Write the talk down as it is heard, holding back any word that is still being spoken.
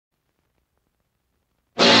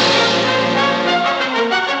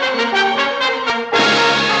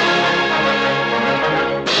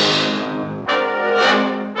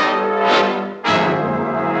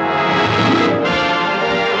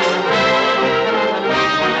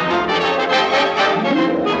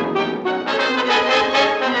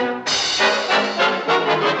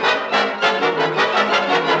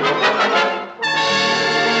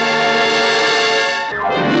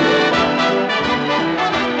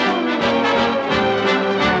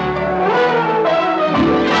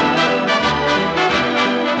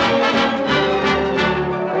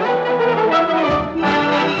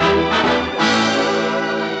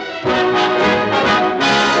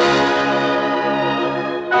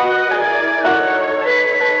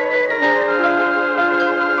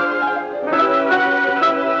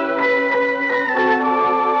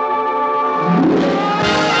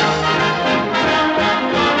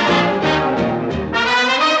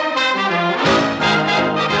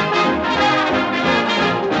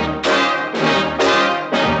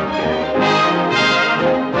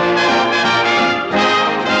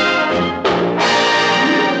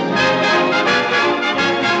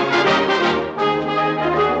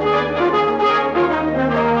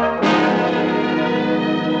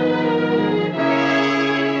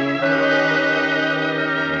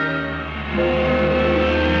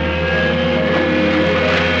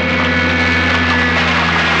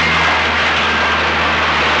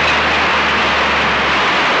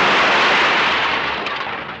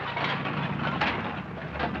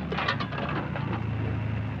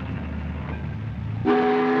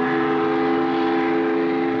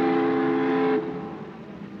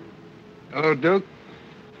Hello, Duke.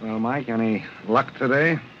 Well, Mike, any luck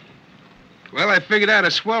today? Well, I figured out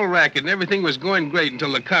a swell racket, and everything was going great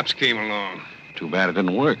until the cops came along. Too bad it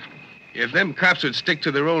didn't work. If them cops would stick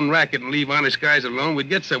to their own racket and leave honest guys alone, we'd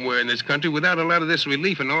get somewhere in this country without a lot of this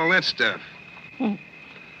relief and all that stuff. Well,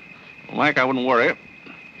 Mike, I wouldn't worry.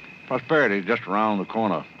 Prosperity's just around the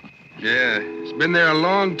corner. Yeah, it's been there a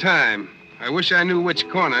long time. I wish I knew which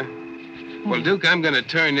corner. Well, Duke, I'm going to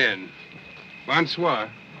turn in. Bonsoir.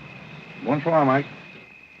 Bonsoir, Mike.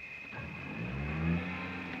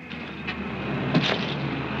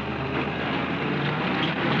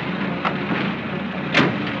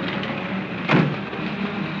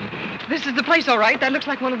 This is the place, all right. That looks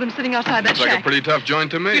like one of them sitting outside that Looks like shack. a pretty tough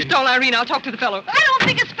joint to me. You stole Irene. I'll talk to the fellow. I don't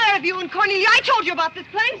think it's fair of you and Cornelia. I told you about this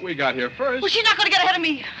place. We got here first. Well, she's not going to get ahead of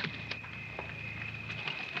me.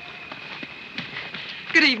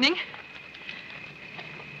 Good evening.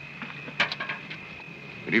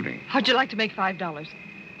 Good evening. How'd you like to make $5?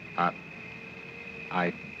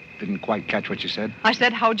 I didn't quite catch what you said. I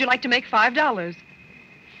said, how'd you like to make $5? $5?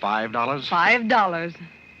 $5.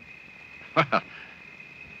 Well,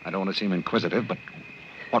 I don't want to seem inquisitive, but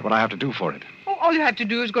what would I have to do for it? Oh, all you have to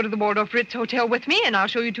do is go to the Waldorf Ritz Hotel with me, and I'll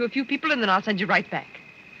show you to a few people, and then I'll send you right back.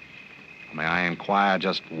 May I inquire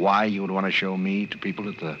just why you would want to show me to people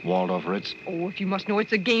at the Waldorf Ritz? Oh, if you must know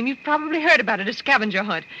it's a game, you've probably heard about it, a scavenger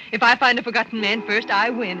hunt. If I find a forgotten man first, I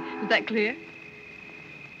win. Is that clear?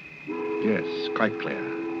 Yes, quite clear.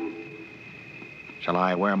 Shall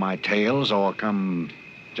I wear my tails or come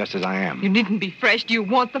just as I am? You needn't be fresh. Do you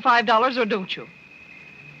want the $5 or don't you?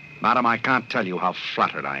 Madam, I can't tell you how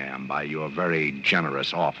flattered I am by your very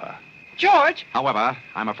generous offer. George! However,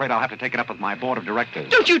 I'm afraid I'll have to take it up with my board of directors.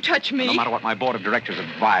 Don't you touch me! No matter what my board of directors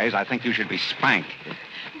advise, I think you should be spanked.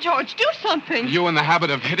 George, do something. You in the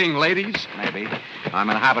habit of hitting ladies? Maybe. I'm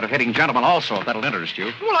in the habit of hitting gentlemen also, if that'll interest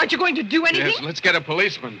you. Well, aren't you going to do anything? Yes, let's get a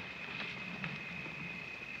policeman.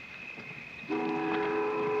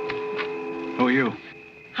 Who are you?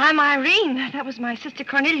 I'm Irene. That was my sister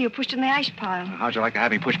Cornelia who pushed in the ash pile. How'd you like to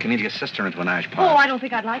have me push Cornelia's sister into an ash Oh, pile? I don't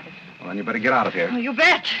think I'd like it. Well, then you better get out of here. Oh, you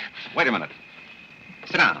bet. Wait a minute.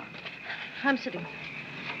 Sit down. I'm sitting.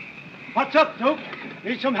 What's up, Duke?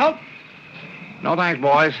 Need some help? No thanks,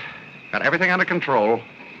 boys. Got everything under control.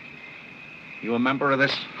 You a member of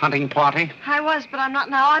this hunting party? I was, but I'm not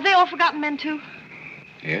now. Are they all forgotten men, too?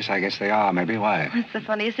 Yes, I guess they are. Maybe. Why? That's the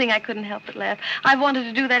funniest thing. I couldn't help but laugh. I've wanted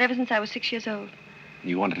to do that ever since I was 6 years old.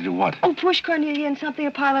 You wanted to do what? Oh, push Cornelia in something, a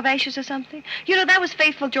pile of ashes or something. You know, that was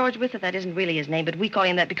Faithful George Wither. That isn't really his name, but we call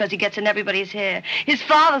him that because he gets in everybody's hair. His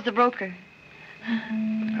father's the broker.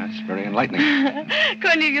 That's very enlightening.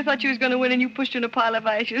 Cornelia thought she was going to win, and you pushed her in a pile of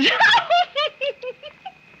ashes. Do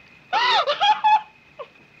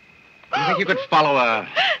you think you could follow an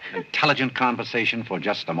intelligent conversation for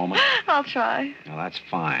just a moment? I'll try. Well, that's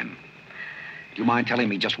fine. Do you mind telling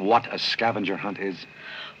me just what a scavenger hunt is?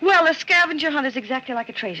 Well, a scavenger hunt is exactly like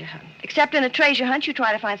a treasure hunt. Except in a treasure hunt, you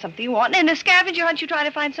try to find something you want. And in a scavenger hunt, you try to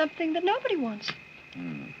find something that nobody wants.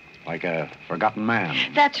 Like a forgotten man.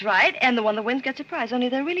 That's right. And the one that wins gets a prize. Only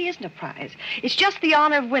there really isn't a prize. It's just the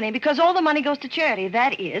honor of winning because all the money goes to charity.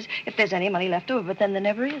 That is, if there's any money left over. But then there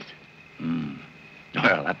never is.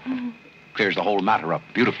 Well, that clears the whole matter up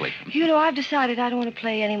beautifully. You know, I've decided I don't want to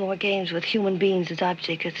play any more games with human beings as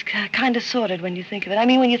objects. It's kind of sordid when you think of it. I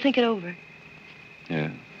mean, when you think it over. Yeah.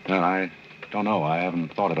 Well, I don't know. I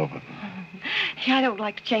haven't thought it over. Yeah, I don't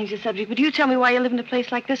like to change the subject, but you tell me why you live in a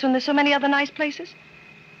place like this when there's so many other nice places?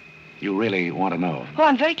 You really want to know? Oh,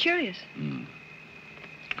 I'm very curious. It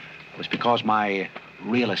was because my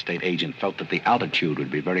real estate agent felt that the altitude would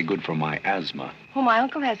be very good for my asthma. Oh, my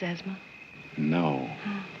uncle has asthma. No.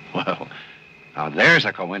 Well, now there's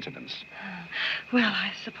a coincidence. Well,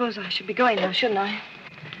 I suppose I should be going now, shouldn't I?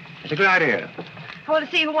 It's a good idea. I want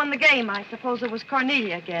to see who won the game. I suppose it was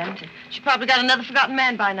Cornelia again. She probably got another forgotten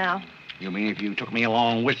man by now. You mean if you took me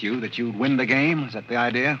along with you that you'd win the game? Is that the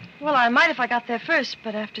idea? Well, I might if I got there first,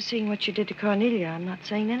 but after seeing what you did to Cornelia, I'm not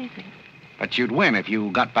saying anything. But you'd win if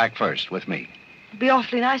you got back first with me. It'd be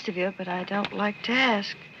awfully nice of you, but I don't like to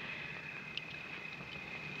ask.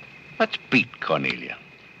 Let's beat Cornelia.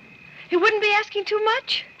 It wouldn't be asking too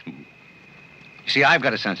much. You see, I've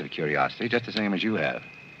got a sense of curiosity, just the same as you have.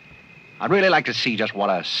 I'd really like to see just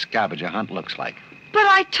what a scavenger hunt looks like. But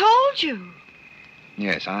I told you.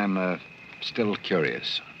 Yes, I'm still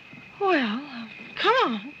curious. Well, come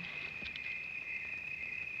on.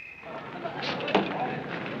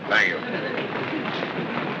 Thank you.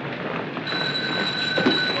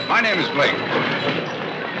 My name is Blake.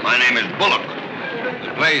 My name is Bullock.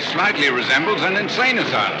 The place slightly resembles an insane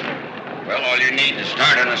asylum. Well, all you need to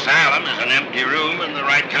start an asylum is an empty room and the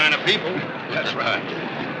right kind of people. That's right.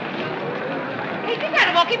 Hey, you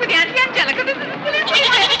gotta walk in with Auntie Angelica. This is the silliest thing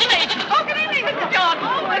I've ever seen. Oh, good evening, Mr. John.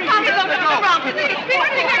 Oh, the coffee's over to the wrong. This is the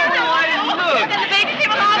spirit thing. look. And the baby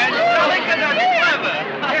came along.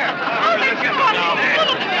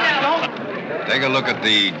 Take a look at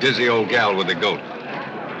the dizzy old gal with the goat.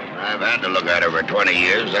 I've had to look at her for 20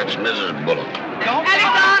 years. That's Mrs. Bullock.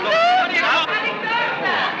 Alexander!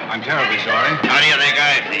 I'm terribly sorry. How do you think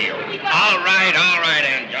I feel? All right,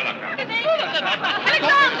 Angelica.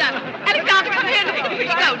 Alexander, come here and look at the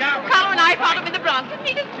pretty goat. Carole and I found him in the Bronx. Isn't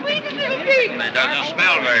he the sweetest little thing? It doesn't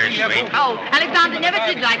smell very sweet. Oh, Alexander never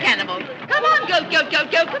did like animals. Come on, goat, come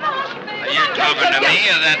on. Are you talking to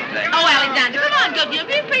me or that thing? Oh, Alexander, come on, goat. You'll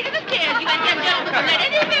be afraid of the stairs. You and gentlemen will let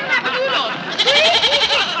anything happen to you, Lord.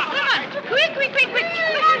 Come on, quick.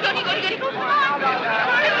 Come on, goaty, go. Come on.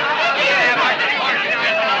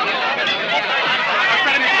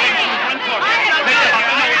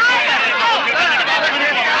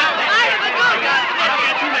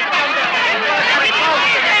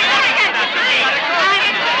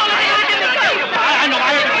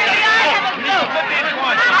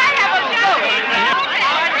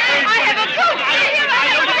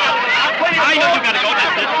 I know you gotta go.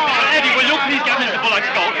 Eddie, will you please get Mr. Bullock's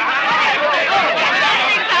goat?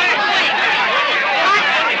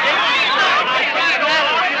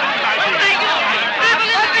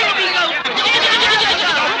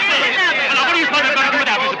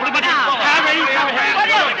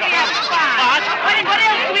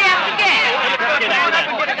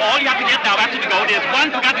 All you have to get now after the goat is one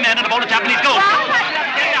forgotten man and a bowl of Japanese goat.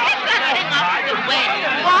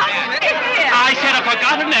 I said a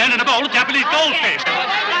forgotten man and a bowl of Japanese goldfish.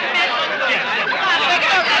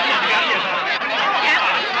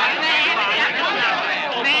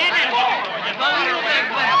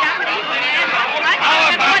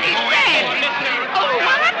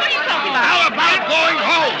 How about going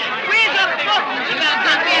home? Raise up buttons about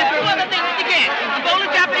something and two other things again. A bowl of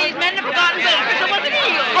Japanese men and a forgotten goldfish. So what's the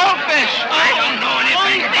deal? Goldfish! I don't know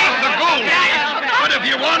anything about the goldfish. But if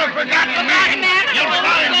you want a forgotten man, you'll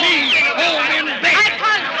find me home in bed. I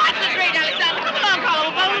can't concentrate, Alexander. Come along,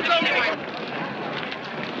 Carole. Bowl of goldfish.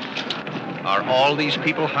 Are all these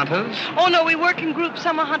people hunters? Oh, no, we work in groups.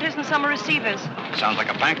 Some are hunters and some are receivers. Sounds like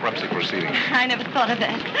a bankruptcy proceeding. I never thought of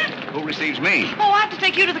that. Who receives me? Oh, I have to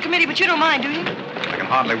take you to the committee, but you don't mind, do you? I can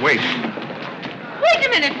hardly wait. Wait a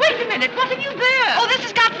minute. What have you there? Oh, this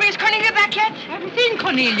is Godfrey. Is Cornelia back yet? I haven't seen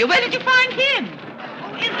Cornelia. Where did you find him?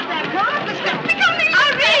 Oh, isn't that marvelous? Mr. Godfrey!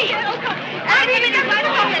 Hurry! Oh, Mr. Godfrey!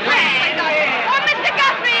 Come on this way. Mr.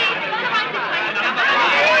 Godfrey! Mr. Godfrey!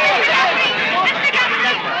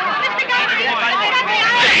 Mr. Godfrey!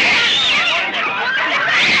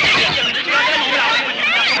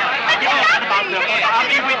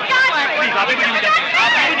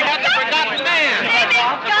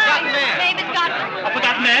 A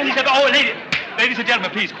forgotten man? He said, ladies and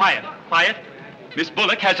gentlemen, please, quiet. Miss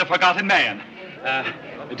Bullock has a forgotten man.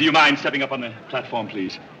 Do you mind stepping up on the platform,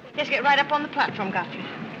 please? Yes, get right up on the platform, Godfrey.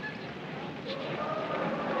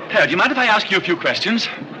 Do you mind if I ask you a few questions?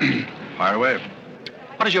 Fire away.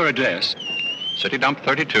 What is your address? City Dump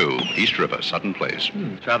 32, East River, Sutton Place.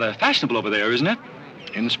 It's rather fashionable over there, isn't it?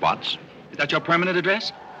 In spots. Is that your permanent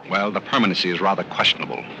address? Well, the permanency is rather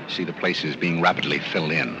questionable. See, the place is being rapidly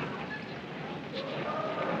filled in.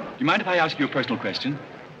 Do you mind if I ask you a personal question?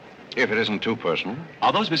 If it isn't too personal.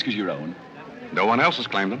 Are those whiskers your own? No one else has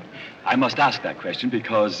claimed them. I must ask that question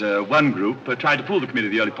because one group tried to fool the committee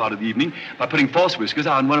the early part of the evening by putting false whiskers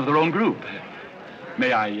on one of their own group.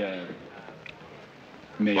 May I...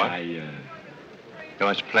 Oh,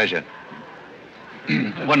 it's a pleasure.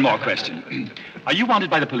 One more question. Are you wanted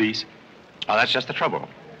by the police? Oh, that's just the trouble.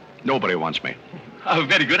 Nobody wants me. A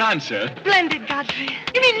very good answer. Splendid, Godfrey.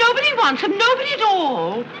 You mean nobody wants him? Nobody at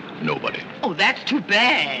all? Nobody. Oh, that's too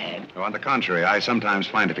bad. Oh, on the contrary, I sometimes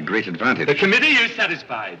find it a great advantage. The committee is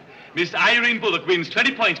satisfied. Miss Irene Bullock wins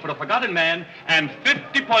 20 points for a forgotten man and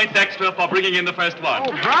 50 points extra for bringing in the first one.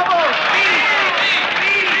 Oh, bravo!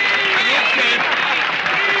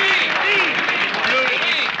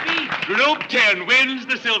 Group 10 wins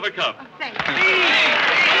the silver cup.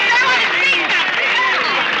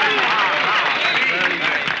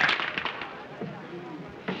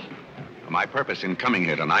 My purpose in coming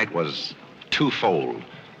here tonight was twofold.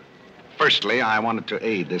 Firstly, I wanted to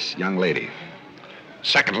aid this young lady.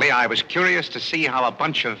 Secondly, I was curious to see how a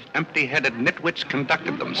bunch of empty-headed nitwits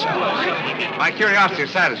conducted themselves. My curiosity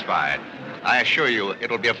is satisfied. I assure you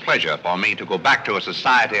it'll be a pleasure for me to go back to a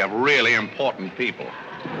society of really important people.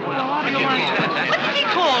 What did he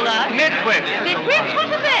call us? Nitwits. Nitwits? What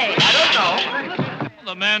are they? I don't know.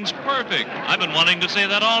 The man's perfect. I've been wanting to say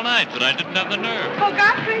that all night, but I didn't have the nerve. Oh,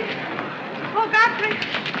 Godfrey. Oh, Godfrey.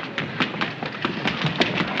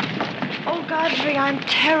 Oh, Godfrey, I'm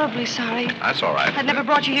terribly sorry. That's all right. I'd never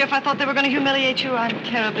brought you here if I thought they were going to humiliate you. I'm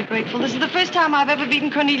terribly grateful. This is the first time I've ever beaten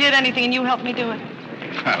Cornelia at anything, and you helped me do it.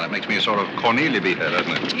 Well, that makes me a sort of Cornelia beater,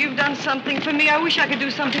 doesn't it? You've done something for me. I wish I could do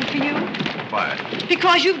something for you. Why?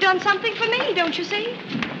 Because you've done something for me, don't you see?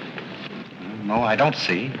 No, I don't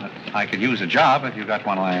see. But I could use a job if you got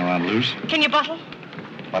one lying around loose. Can you bottle?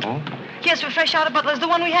 Bottle? Yes, we're fresh out of Butler's, the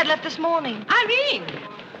one we had left this morning. Irene,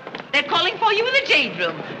 they're calling for you in the jade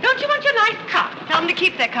room. Don't you want your nice cup? Tell them to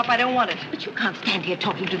keep their cup. I don't want it. But you can't stand here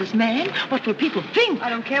talking to this man. What will people think? I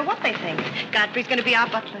don't care what they think. Godfrey's going to be our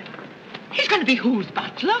butler. He's going to be whose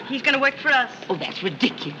butler? He's going to work for us. Oh, that's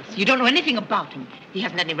ridiculous. You don't know anything about him. He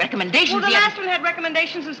hasn't any recommendations. Well, the yet. last one had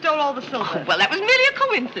recommendations and stole all the silver. Oh, well, that was merely a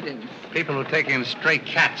coincidence. People who take in stray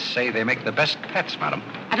cats say they make the best pets, madam.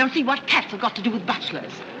 I don't see what cats have got to do with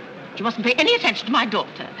butlers. You mustn't pay any attention to my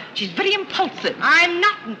daughter. She's very impulsive. I'm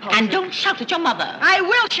not impulsive. And don't shout at your mother. I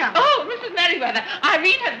will shout. Oh, Mrs. Merriweather,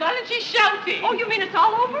 Irene has gone and she's shouting. Oh, you mean it's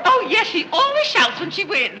all over? Oh, yes, she always shouts when she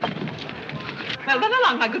wins. Well, run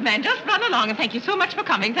along, my good man. Just run along, and thank you so much for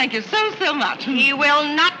coming. Thank you so, so much. He will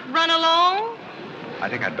not run along. I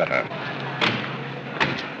think I'd better.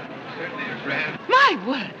 My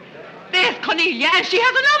word. There's Cornelia, and she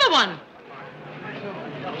has another one.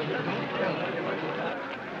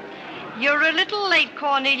 You're a little late,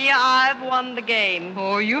 Cornelia. I've won the game.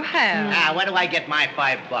 Oh, you have. Now, where do I get my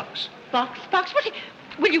 $5? Box? What?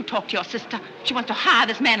 Will you talk to your sister? She wants to hire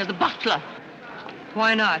this man as a butler.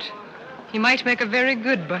 Why not? He might make a very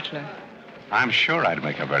good butler. I'm sure I'd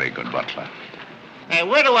make a very good butler. Hey,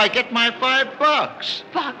 where do I get my $5? Box?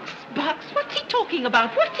 What's he talking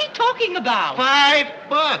about?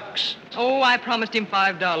 $5? Oh, I promised him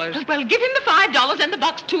 $5. Well, give him the $5 and the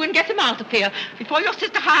box, too, and get him out of here before your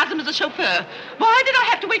sister hires him as a chauffeur. Why did I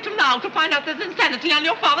have to wait till now to find out there's insanity on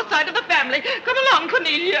your father's side of the family? Come along,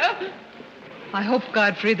 Cornelia. I hope,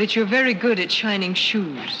 Godfrey, that you're very good at shining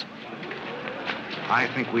shoes. I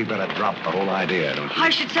think we better drop the whole idea, don't you?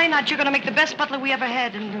 I should say not. You're going to make the best butler we ever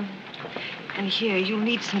had. And here, you'll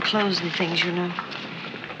need some clothes and things, you know.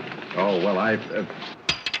 Oh, well,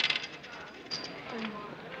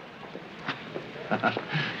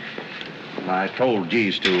 I told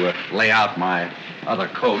Geese to lay out my other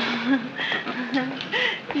coat.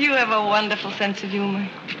 You have a wonderful sense of humor.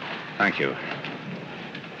 Thank you.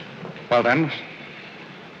 Well, then,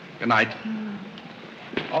 good night.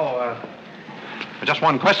 Just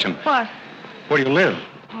one question. What? Where do you live?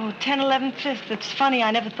 Oh, 1011 Fifth. It's funny.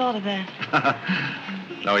 I never thought of that.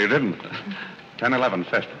 No, you didn't. 1011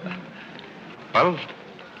 Fifth. Well,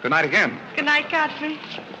 good night again. Good night, Godfrey.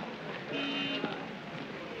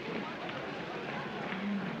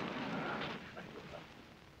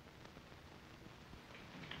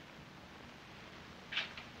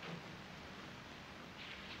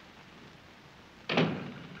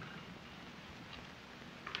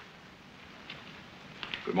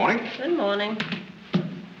 Good morning. Good morning.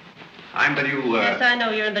 I'm the new, Yes, I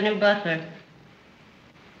know you're the new butler.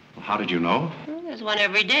 How did you know? Well, there's one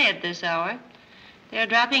every day at this hour. They're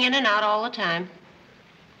dropping in and out all the time.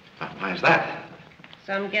 Why is that?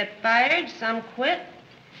 Some get fired, some quit.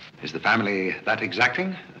 Is the family that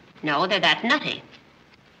exacting? No, they're that nutty.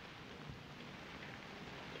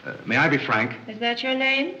 May I be frank? Is that your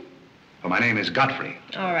name? Well, my name is Godfrey.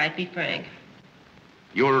 All right, be frank.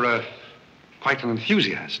 You're, quite an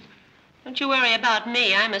enthusiast. Don't you worry about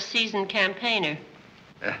me. I'm a seasoned campaigner.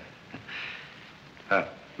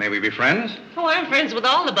 May we be friends? Oh, I'm friends with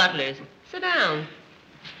all the butlers. Sit down.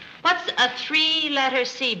 What's a three-letter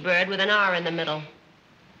seabird with an R in the middle?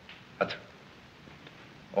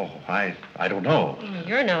 I don't know.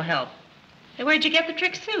 You're no help. Hey, where'd you get the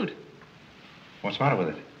trick suit? What's the matter with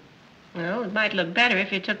it? Well, it might look better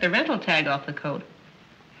if you took the rental tag off the coat.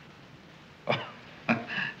 Oh,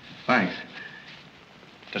 thanks.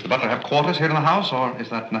 Does the butler have quarters here in the house, or is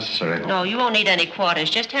that necessary? No, you won't need any quarters.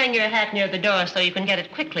 Just hang your hat near the door so you can get it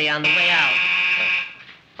quickly on the way out.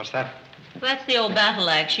 What's that? Well, that's the old battle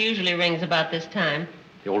axe. She usually rings about this time.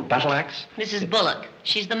 The old battle axe? Mrs. Bullock.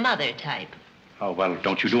 She's the mother type. Oh, well,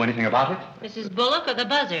 don't you do anything about it? Mrs. Bullock or the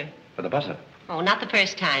buzzer? For the buzzer. Oh, not the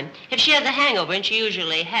first time. If she has a hangover, and she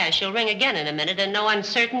usually has, she'll ring again in a minute in no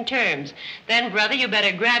uncertain terms. Then, brother, you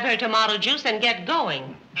better grab her tomato juice and get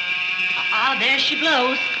going. There she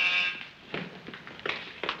blows.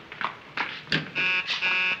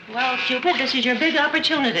 Well, Cupid, this is your big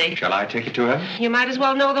opportunity. Shall I take it to her? You might as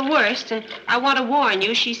well know the worst, and I want to warn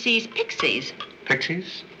you, she sees pixies.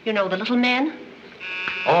 Pixies? You know, the little men?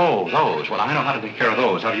 Oh, those. Well, I know how to take care of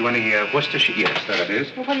those. Have you any Worcestershire? Yes, there it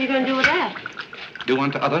is. Well, what are you going to do with that? Do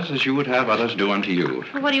unto others as you would have others do unto you.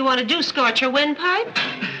 Well, what do you want to do, scorch her windpipe?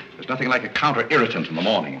 There's nothing like a counter-irritant in the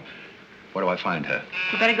morning. Where do I find her?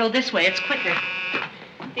 You better go this way. It's quicker.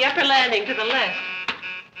 The upper landing to the left.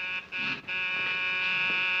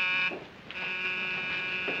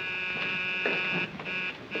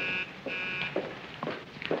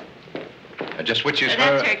 Just which is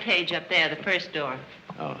That's her cage up there, the first door.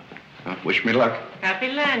 Oh. Well, wish me luck.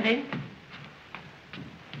 Happy landing.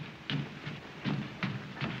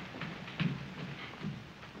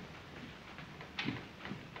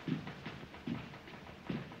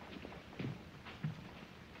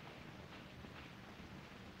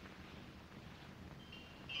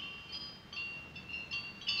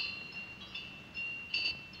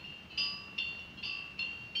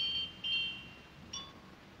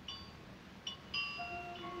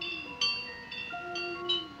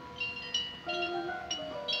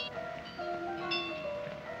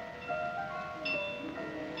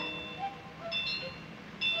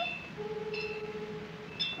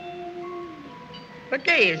 What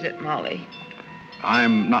day is it, Molly?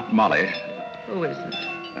 I'm not Molly. Who isn't?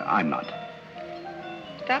 I'm not.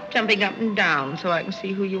 Stop jumping up and down so I can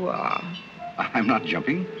see who you are. I'm not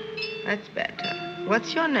jumping. That's better.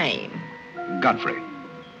 What's your name? Godfrey.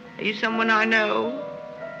 Are you someone I know?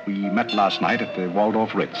 We met last night at the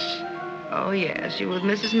Waldorf Ritz. Oh, yes. You were at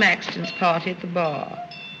Mrs. Maxton's party at the bar.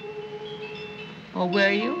 Or were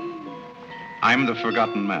you? I'm the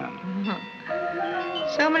forgotten man.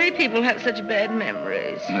 So many people have such bad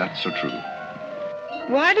memories. That's so true.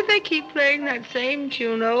 Why do they keep playing that same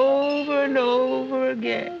tune over and over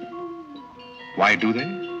again? Why do they?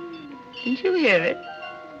 Didn't you hear it?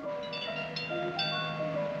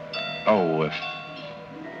 Oh,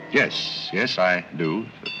 yes, I do.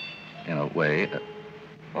 In a way.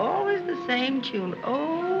 Always the same tune,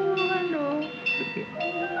 over and over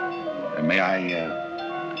again. May I,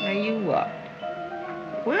 May you what?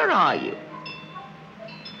 Where are you?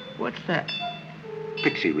 What's that?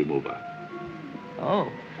 Pixie remover.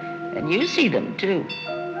 Oh, and you see them, too.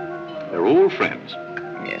 They're old friends.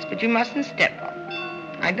 Yes, but you mustn't step on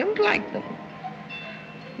them. I don't like them.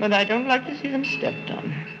 But I don't like to see them stepped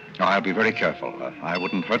on. Oh, I'll be very careful. I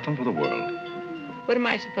wouldn't hurt them for the world. What am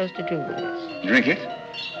I supposed to do with this? Drink it,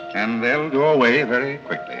 and they'll go away very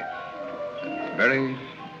quickly. Very,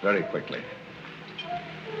 very quickly.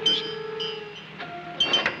 Just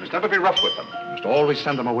never be rough with them. You must always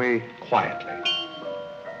send them away quietly.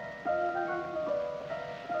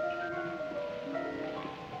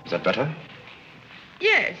 Is that better?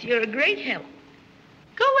 Yes, you're a great help.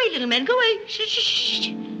 Go away, little man, go away. Shh, shh, shh,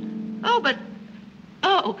 shh.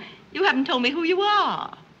 Oh, you haven't told me who you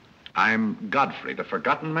are. I'm Godfrey, the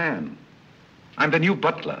forgotten man. I'm the new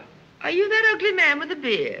butler. Are you that ugly man with the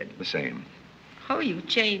beard? The same. Oh, you've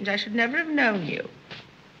changed. I should never have known you.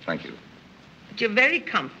 Thank you. But you're very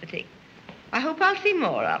comforting. I hope I'll see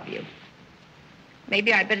more of you.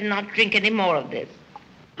 Maybe I'd better not drink any more of this.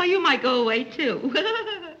 Oh, you might go away, too.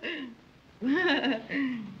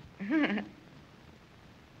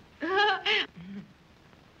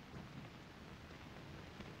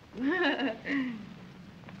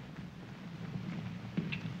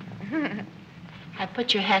 I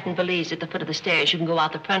put your hat and valise at the foot of the stairs. You can go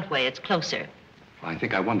out the front way. It's closer. I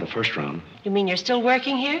think I won the first round. You mean you're still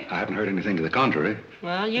working here? I haven't heard anything to the contrary.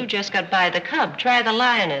 Well, you just got by the cub. Try the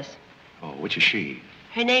lioness. Oh, which is she?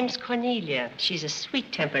 Her name's Cornelia. She's a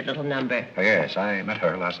sweet-tempered little number. Oh, yes, I met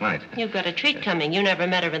her last night. You've got a treat coming. You never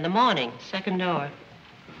met her in the morning. Second door.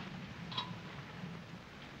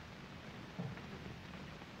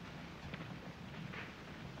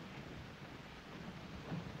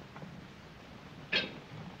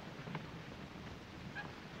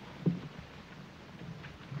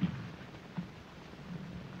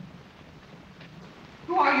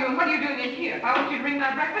 Who are you and what are you doing in here? If I want you to bring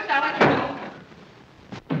my breakfast, I'll let you know.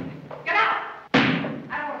 Get out! I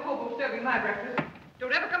don't want a hobo serving my breakfast.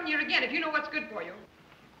 Don't ever come here again if you know what's good for you.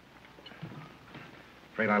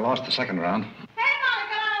 Afraid I lost the second round. Hey, Molly,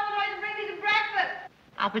 come on over and bring me some breakfast.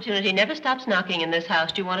 Opportunity never stops knocking in this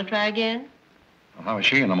house. Do you want to try again? Well, how is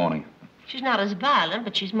she in the morning? She's not as violent,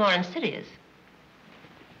 but she's more insidious.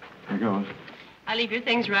 Here goes. I'll leave your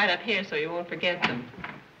things right up here so you won't forget them.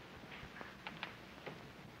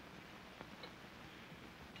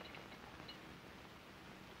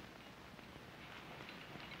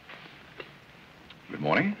 Good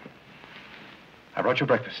morning. I brought you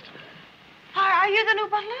breakfast. Are you the new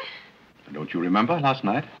butler? Don't you remember last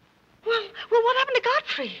night? Well, what happened to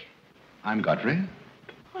Godfrey? I'm Godfrey.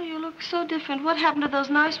 Oh, you look so different. What happened to those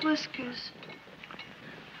nice whiskers?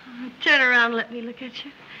 Turn around and let me look at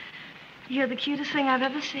you. You're the cutest thing I've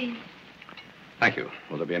ever seen. Thank you.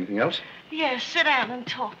 Will there be anything else? Yes, sit down and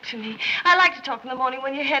talk to me. I like to talk in the morning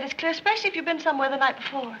when your head is clear, especially if you've been somewhere the night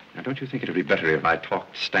before. Now, don't you think it would be better if I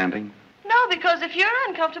talked standing? No, because if you're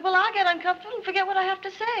uncomfortable, I'll get uncomfortable and forget what I have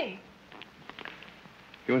to say.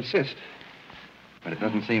 You insist. But it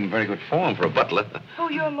doesn't seem very good form for a butler. Oh,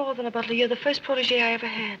 you're more than a butler. You're the first protege I ever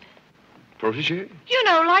had. Protege? You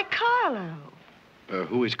know, like Carlo.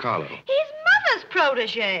 Who is Carlo? He's Mother's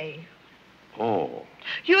protege. Oh.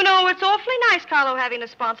 You know, it's awfully nice, Carlo, having a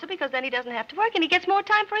sponsor, because then he doesn't have to work and he gets more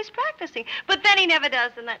time for his practicing. But then he never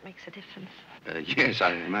does, and that makes a difference. Yes,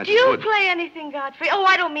 I imagine Do you it would. play anything, Godfrey? Oh,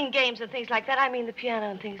 I don't mean games and things like that. I mean the piano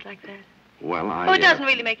and things like that. Well, Oh, it doesn't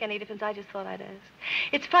really make any difference. I just thought I'd ask.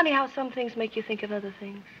 It's funny how some things make you think of other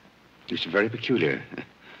things. It's very peculiar.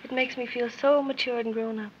 It makes me feel so matured and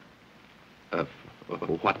grown up.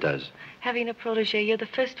 What does? Having a protege. You're the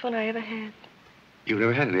first one I ever had. You've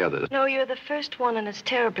never had any others? No, you're the first one, and it's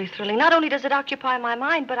terribly thrilling. Not only does it occupy my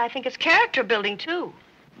mind, but I think it's character building, too.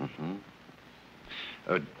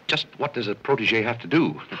 Mm-hmm. Just what does a protege have to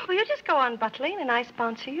do? Well, you just go on butling, and I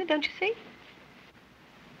sponsor you, don't you see?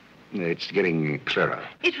 It's getting clearer.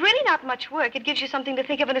 It's really not much work. It gives you something to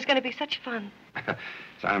think of, and it's going to be such fun.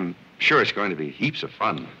 So I'm sure it's going to be heaps of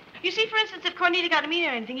fun. You see, for instance, if Cornelia got a meeting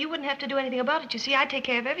or anything, you wouldn't have to do anything about it. You see, I take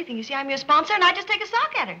care of everything. You see, I'm your sponsor, and I just take a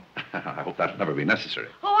sock at her. I hope that'll never be necessary.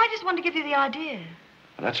 Oh, I just wanted to give you the idea.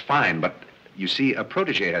 Well, that's fine, but you see, a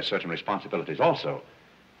protege has certain responsibilities also.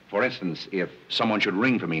 For instance, if someone should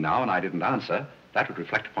ring for me now and I didn't answer, that would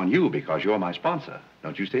reflect upon you because you're my sponsor.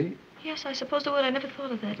 Don't you see? Yes, I suppose it would. I never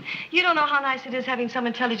thought of that. You don't know how nice it is having some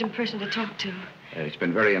intelligent person to talk to. It's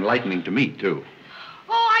been very enlightening to me, too.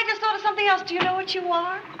 Oh, I just thought of something else. Do you know what you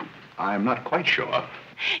are? I'm not quite sure.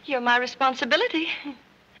 You're my responsibility.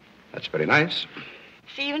 That's very nice.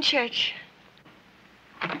 See you in church.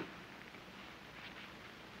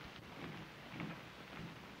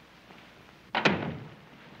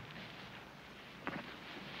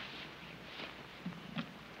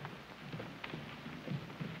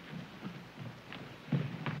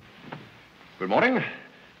 Good morning.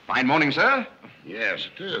 Fine morning, sir. Yes,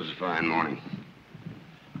 it is a fine morning.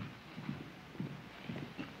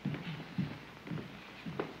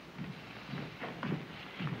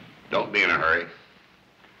 Don't be in a hurry.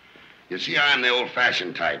 You see, I'm the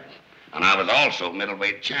old-fashioned type, and I was also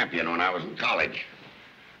middleweight champion when I was in college.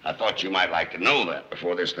 I thought you might like to know that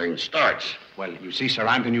before this thing starts. Well, you see, sir,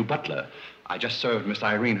 I'm the new butler. I just served Miss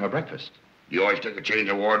Irene her breakfast. You always took a change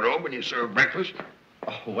of wardrobe when you served breakfast?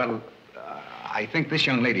 Oh, well, I think this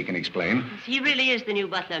young lady can explain. He really is the new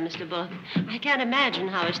butler, Mr. Bullock. I can't imagine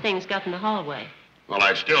how his things got in the hallway. Well,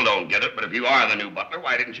 I still don't get it, but if you are the new butler,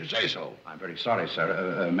 why didn't you say so? I'm very sorry,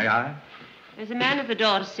 sir. May I? There's a man at the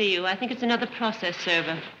door to see you. I think it's another process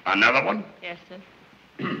server. Another one? Yes, sir.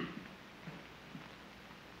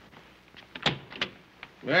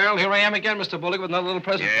 Well, here I am again, Mr. Bullock, with another little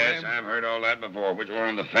present for Yes, you. I've heard all that before. Which one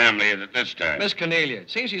in the family is it this time? Miss Cornelia.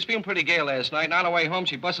 Seems she's feeling pretty gay last night, and on her way home,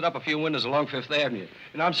 she busted up a few windows along Fifth Avenue.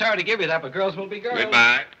 And I'm sorry to give you that, but girls will be girls.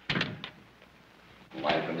 Goodbye.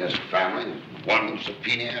 Life in this family is one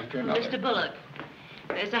subpoena after another. Mr. Bullock,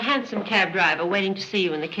 there's a hansom cab driver waiting to see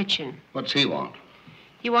you in the kitchen. What's he want?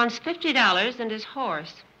 He wants $50 and his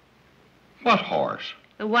horse. What horse?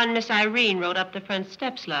 The one Miss Irene rode up the front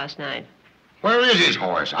steps last night. Where is his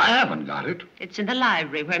horse? I haven't got it. It's in the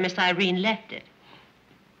library where Miss Irene left it.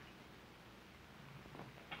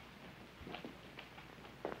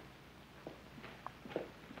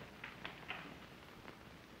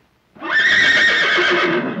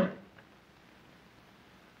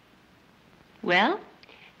 Well,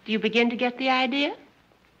 do you begin to get the idea?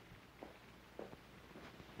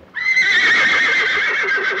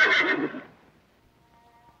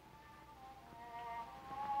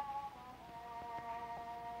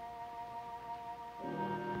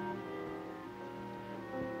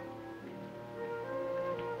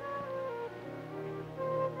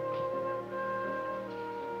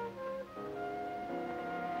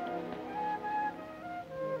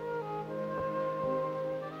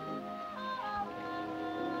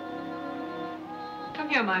 Come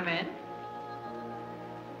here, my man.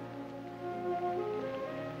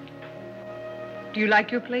 Do you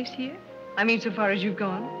like your place here? I mean, so far as you've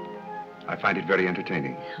gone? I find it very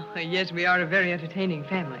entertaining. Oh, yes, we are a very entertaining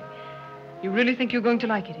family. You really think you're going to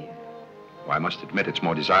like it here? Well, I must admit it's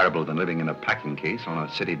more desirable than living in a packing case on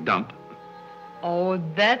a city dump. Oh,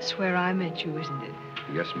 that's where I met you, isn't it?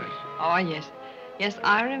 Yes, miss. Oh, yes. Yes,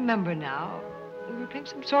 I remember now. We were playing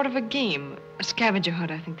some sort of a game. A scavenger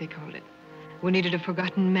hunt, I think they called it. We needed a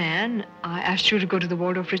forgotten man. I asked you to go to the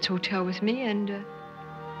Waldorf Ritz Hotel with me, and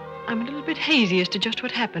I'm a little bit hazy as to just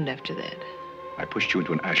what happened after that. I pushed you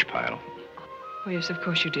into an ash pile. Oh, yes, of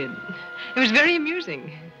course you did. It was very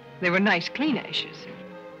amusing. They were nice, clean ashes.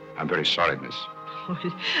 I'm very sorry, miss. Oh,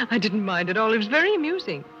 I didn't mind at all. It was very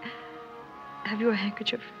amusing. Have you a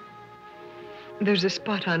handkerchief? There's a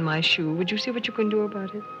spot on my shoe. Would you see what you can do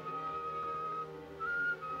about it?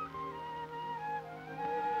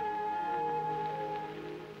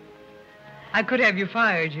 I could have you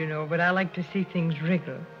fired, you know, but I like to see things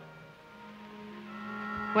wriggle.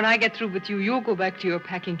 When I get through with you, you'll go back to your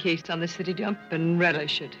packing case on the city dump and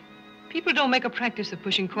relish it. People don't make a practice of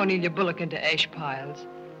pushing Cornelia Bullock into ash piles.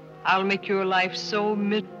 I'll make your life so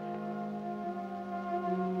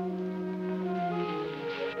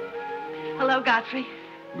Hello, Godfrey.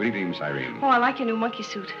 Good evening, Miss Irene. Oh, I like your new monkey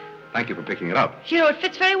suit. Thank you for picking it up. You know, it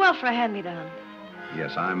fits very well for a hand-me-down.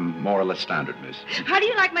 Yes, I'm more or less standard, miss. How do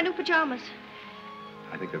you like my new pajamas?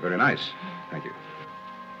 I think they're very nice. Thank you.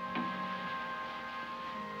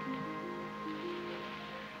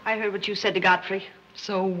 I heard what you said to Godfrey.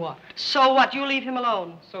 So what? So what? You leave him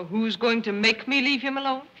alone. So who's going to make me leave him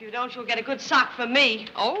alone? If you don't, you'll get a good sock from me.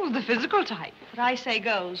 Oh, the physical type. What I say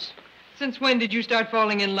goes. Since when did you start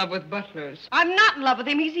falling in love with butlers? I'm not in love with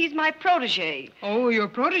him. He's my protege. Oh, your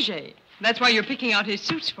protege. That's why you're picking out his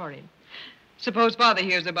suits for him. Suppose Father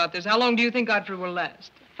hears about this. How long do you think Godfrey will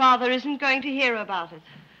last? Father isn't going to hear about it.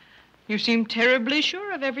 You seem terribly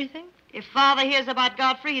sure of everything. If Father hears about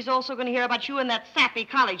Godfrey, he's also going to hear about you and that sappy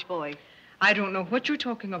college boy. I don't know what you're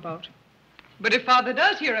talking about. But if Father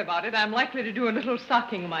does hear about it, I'm likely to do a little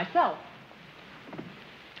socking myself.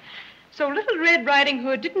 So Little Red Riding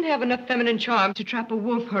Hood didn't have enough feminine charm to trap a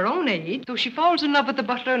wolf her own age, so she falls in love with the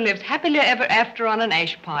butler and lives happily ever after on an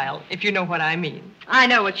ash pile, if you know what I mean. I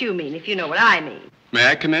know what you mean, if you know what I mean. May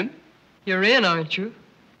I come in? You're in, aren't you?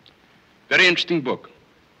 Very interesting book.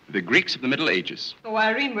 The Greeks of the Middle Ages. Oh,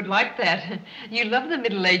 Irene would like that. You love the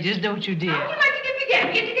Middle Ages, don't you, dear? How would you like to get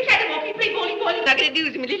together? Get to the catwalk, play bowling. Not going to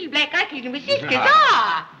do some little black eye with sisters.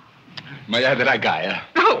 May I, dragaya?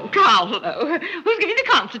 Oh, Carole. Who's giving the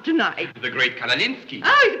concert tonight? The great Karolinsky.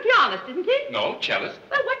 Oh, he's a pianist, isn't he? No, cellist.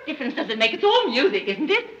 Well, what difference does it make? It's all music, isn't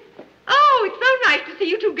it? Oh, it's so nice to see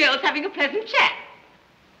you two girls having a pleasant chat.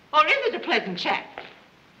 Or is it a pleasant chat?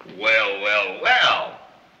 Well.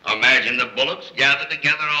 Imagine the Bullocks gathered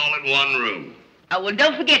together all in one room. Oh, well,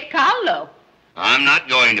 don't forget Carlo. I'm not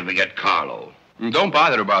going to forget Carlo. Don't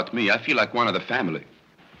bother about me. I feel like one of the family.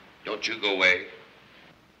 Don't you go away.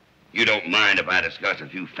 You don't mind if I discuss a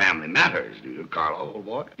few family matters, do you, Carlo, old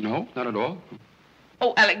boy? No, not at all.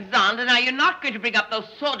 Oh, Alexander, now you're not going to bring up those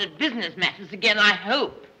sordid business matters again, I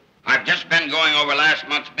hope. I've just been going over last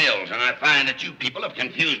month's bills, and I find that you people have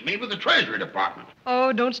confused me with the Treasury Department.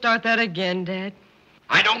 Oh, don't start that again, Dad.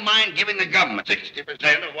 I don't mind giving the government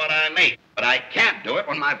 60% of what I make, but I can't do it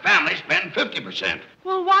when my family spends 50%.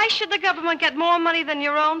 Well, why should the government get more money than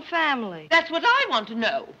your own family? That's what I want to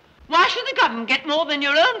know. Why should the government get more than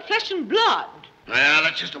your own flesh and blood? Well,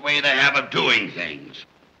 that's just the way they have of doing things.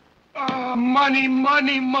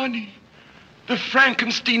 Money. The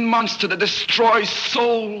Frankenstein monster that destroys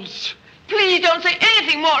souls. Please don't say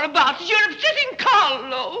anything more about it. You're upsetting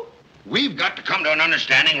Carlo. We've got to come to an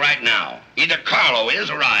understanding right now. Either Carlo is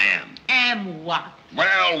or I am. Am what?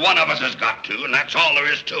 Well, one of us has got to, and that's all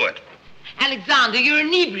there is to it. Alexander, you're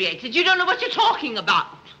inebriated. You don't know what you're talking about.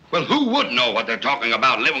 Well, who would know what they're talking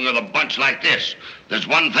about living with a bunch like this? There's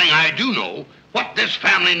one thing I do know. What this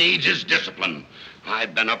family needs is discipline.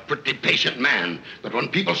 I've been a pretty patient man, but when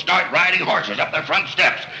people start riding horses up their front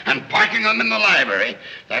steps and parking them in the library,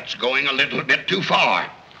 that's going a little bit too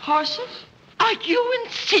far. Horses? Are you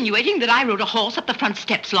insinuating that I rode a horse up the front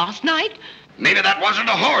steps last night? Maybe that wasn't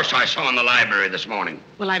a horse I saw in the library this morning.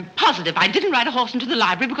 Well, I'm positive I didn't ride a horse into the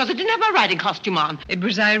library because I didn't have my riding costume on. It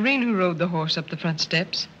was Irene who rode the horse up the front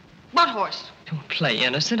steps. What horse? Don't play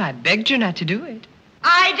innocent. I begged you not to do it.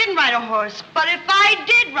 I didn't ride a horse, but if I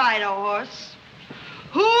did ride a horse,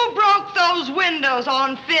 who broke those windows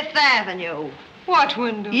on Fifth Avenue? What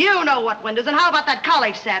windows? You know what windows, and how about that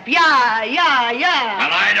college sap? Yeah.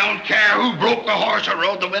 And I don't care who broke the horse or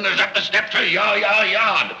rode the windows up the steps or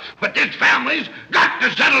yard. But this family's got to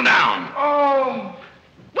settle down. Oh.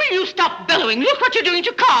 Will you stop bellowing? Look what you're doing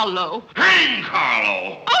to Carlo. Hang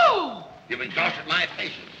Carlo. Oh! You've exhausted my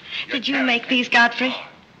patience. Did you make these, Godfrey?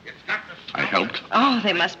 I helped. Oh,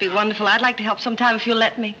 they must be wonderful. I'd like to help sometime if you'll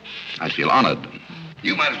let me. I feel honored.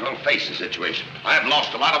 You might as well face the situation. I've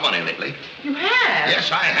lost a lot of money lately. You have? Yes,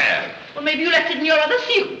 I have. Well, maybe you left it in your other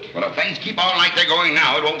suit. Well, if things keep on like they're going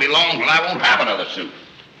now, it won't be long till I won't have another suit.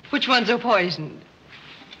 Which ones are poisoned?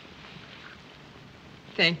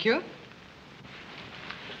 Thank you.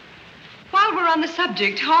 While we're on the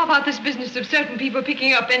subject, how about this business of certain people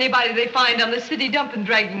picking up anybody they find on the city dump and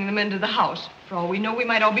dragging them into the house? For all we know, we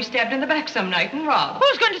might all be stabbed in the back some night and robbed.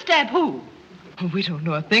 Who's going to stab who? We don't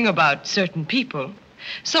know a thing about certain people.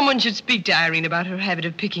 Someone should speak to Irene about her habit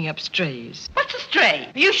of picking up strays. What's a stray?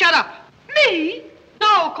 You shut up. Me?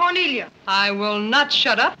 No, Cornelia. I will not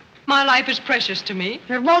shut up. My life is precious to me.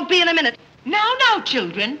 It won't be in a minute. Now,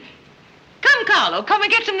 children. Come, Carlo, come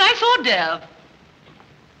and get some nice hors d'oeuvre.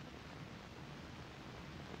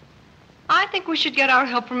 I think we should get our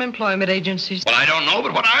help from employment agencies. Well, I don't know,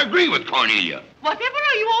 but what I agree with Cornelia. Whatever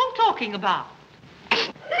are you all talking about?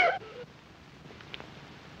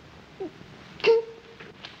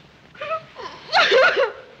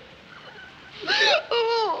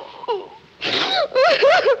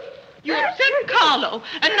 You upset Carlo,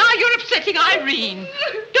 and now you're upsetting Irene.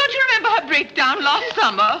 Don't you remember her breakdown last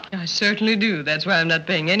summer? I certainly do. That's why I'm not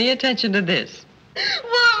paying any attention to this.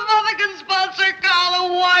 Well, Mother can sponsor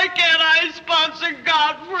Carla. Why can't I sponsor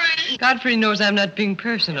Godfrey? Godfrey knows I'm not being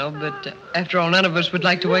personal, but after all, none of us would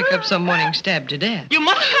like to wake up some morning stabbed to death. You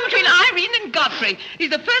mustn't come between Irene and Godfrey. He's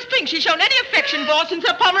the first thing she's shown any affection for since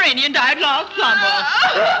her Pomeranian died last summer.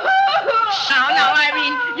 Now,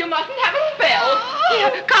 Irene, you mustn't have a spell.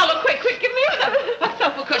 Here, Carlo, quick, give me a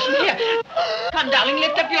sofa cushion here. Come, darling,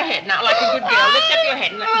 lift up your head now like a good girl. Lift up your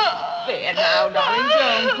head. There now, darling,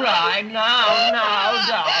 don't cry. Now,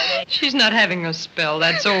 darling. She's not having a spell.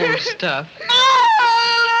 That's old stuff.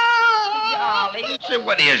 Darling. So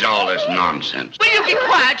what is all this nonsense? Will you be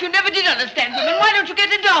quiet? You never did understand women. Why don't you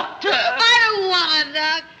get a doctor? I don't want a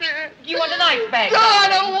doctor. Do you want an ice bag? No, I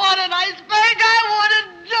don't want an ice bag. I want to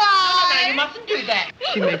die. No, you mustn't do that.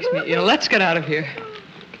 She makes me ill. Let's get out of here.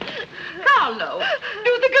 Carlo,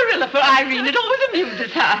 do the gorilla for Irene. It always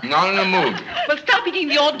amuses her. Not in the mood. Well, stop eating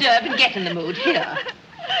the hors d'oeuvre and get in the mood. Here.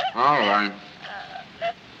 All right.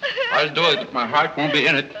 I'll do it, but my heart won't be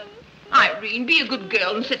in it. Irene, be a good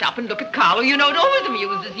girl and sit up and look at Carlo. You know it always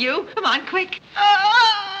amuses you. Come on, quick. Go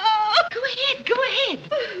ahead.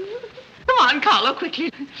 Come on, Carlo, quickly.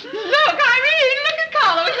 Look, Irene, look at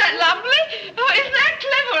Carlo. Isn't that lovely? Oh, isn't that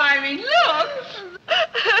clever, Irene? Look.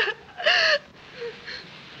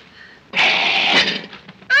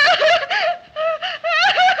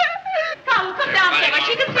 Carlo, come down there where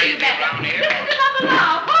she can see you better. Listen to Mama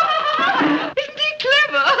laugh. Isn't he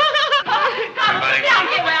clever? Carlo, come down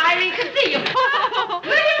here where Irene can see you. Look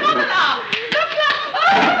at Mama laugh. Look.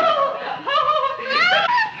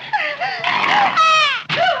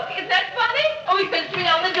 Look, is that funny? Oh, he fits me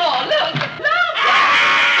on the door. Look.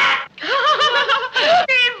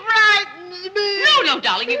 He frightens me. No,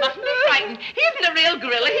 darling, you mustn't be frightened. He isn't a real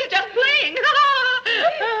gorilla. He's just playing.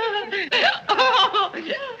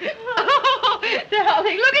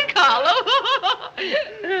 Darling, look at Carlo.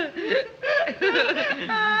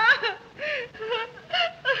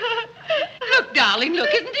 Look, darling, look.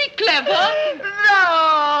 Isn't he clever?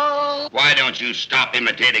 No. Why don't you stop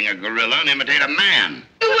imitating a gorilla and imitate a man?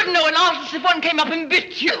 You wouldn't know an artist if one came up and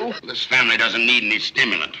bit you. This family doesn't need any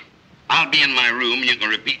stimulant. I'll be in my room and you can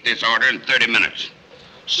repeat this order in 30 minutes.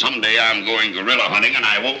 Someday I'm going gorilla hunting and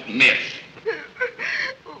I won't miss.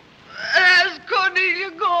 Has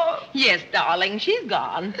Cornelia gone? Yes, darling, she's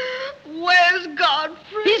gone. Where's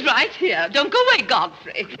Godfrey? He's right here. Don't go away,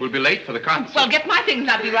 Godfrey. We'll be late for the concert. Well, get my things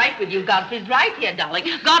and I'll be right with you. Godfrey's right here, darling.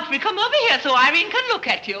 Godfrey, come over here so Irene can look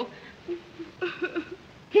at you.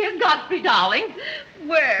 Here's Godfrey, darling.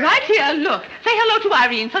 Where? Right here, look. Say hello to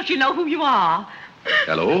Irene so she'll know who you are.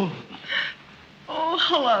 Hello? Oh,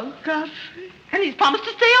 hello, Godfrey. And he's promised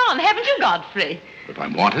to stay on, haven't you, Godfrey? If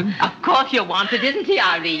I'm wanted? Of course you're wanted, isn't he,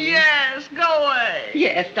 Irene? Yes, go away.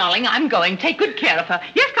 Yes, darling, I'm going. Take good care of her.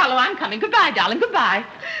 Yes, Carlo, I'm coming. Goodbye, darling. Goodbye.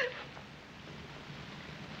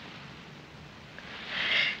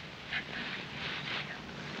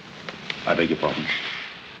 I beg your pardon.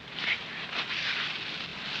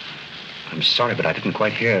 I'm sorry, but I didn't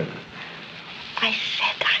quite hear. I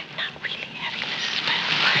said I'm not really having a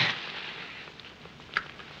spell.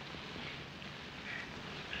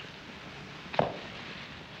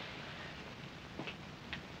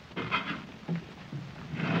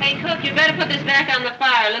 Hey, cook, you better put this back on the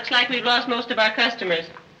fire. Looks like we've lost most of our customers.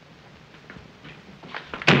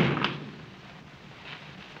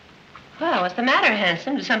 Well, what's the matter,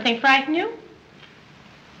 handsome? Did something frighten you?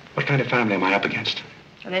 What kind of family am I up against?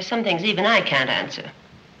 Well, there's some things even I can't answer.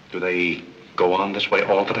 Do they go on this way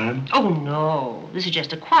all the time? Oh, no. This is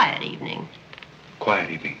just a quiet evening.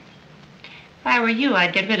 Quiet evening. If I were you,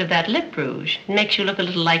 I'd get rid of that lip rouge. It makes you look a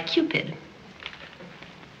little like Cupid.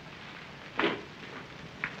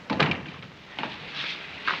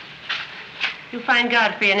 You find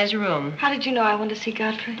Godfrey in his room. How did you know I wanted to see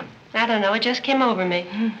Godfrey? I don't know. It just came over me.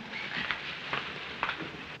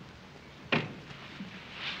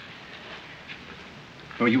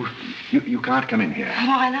 Oh, you can't come in here.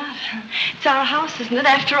 Why not? It's our house, isn't it?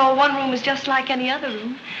 After all, one room is just like any other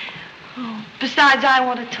room. Oh, besides, I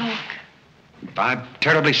want to talk. I'm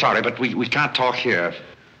terribly sorry, but we can't talk here.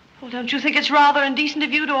 Well, don't you think it's rather indecent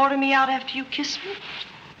of you to order me out after you kiss me?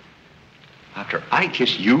 After I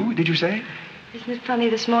kiss you, did you say? Isn't it funny,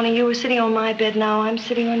 this morning you were sitting on my bed, now I'm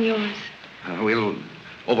sitting on yours. We'll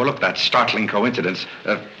overlook that startling coincidence.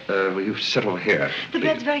 Will you sit over here? The please?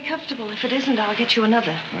 bed's very comfortable. If it isn't, I'll get you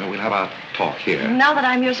another. We'll have our talk here. Now that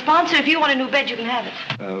I'm your sponsor, if you want a new bed, you can have it.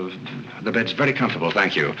 The bed's very comfortable,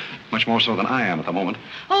 thank you. Much more so than I am at the moment.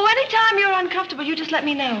 Oh, anytime you're uncomfortable, you just let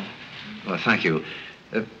me know. Well, thank you.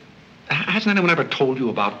 Hasn't anyone ever told you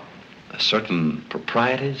about certain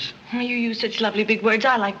proprieties? You use such lovely big words.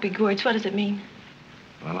 I like big words. What does it mean?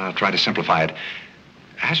 Well, I'll try to simplify it.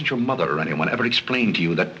 Hasn't your mother or anyone ever explained to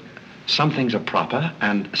you that some things are proper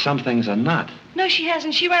and some things are not? No, she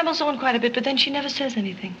hasn't. She rambles on quite a bit, but then she never says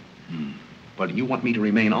anything. Well, you want me to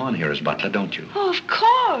remain on here as butler, don't you? Oh, of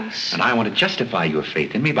course. And I want to justify your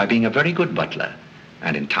faith in me by being a very good butler.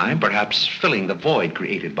 And in time, perhaps filling the void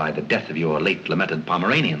created by the death of your late lamented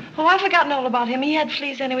Pomeranian. Oh, I've forgotten all about him. He had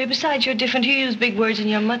fleas anyway. Besides, you're different. You use big words and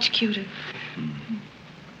you're much cuter.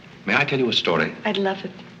 May I tell you a story? I'd love it.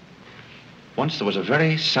 Once there was a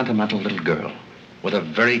very sentimental little girl with a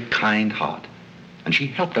very kind heart. And she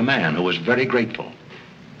helped a man who was very grateful.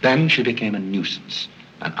 Then she became a nuisance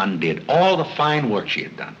and undid all the fine work she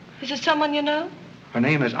had done. Is it someone you know? Her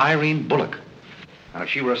name is Irene Bullock. And if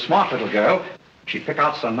she were a smart little girl, she'd pick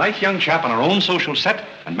out some nice young chap on her own social set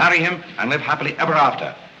and marry him and live happily ever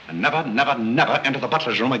after. And never, never, never enter the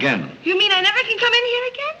butler's room again. You mean I never can come in here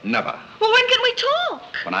again? Never. Well, when can we talk?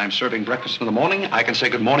 When I'm serving breakfast in the morning, I can say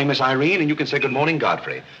good morning, Miss Irene, and you can say good morning,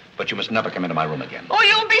 Godfrey. But you must never come into my room again. Oh,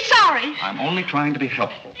 you'll be sorry. I'm only trying to be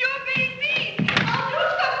helpful. You're being mean. I'll do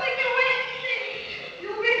something you won't see.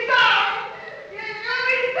 You'll be sorry. You'll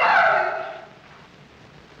be sorry.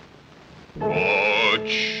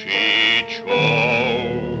 Очи черные,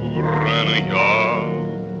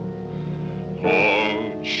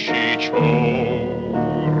 очи черные,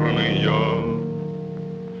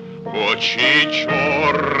 очи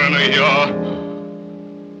черные,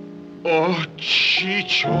 очи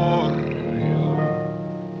черные.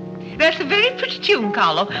 That's a very pretty tune,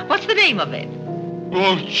 Carlo. What's the name of it?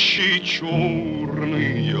 Очи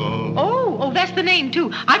черные. Oh, that's the name,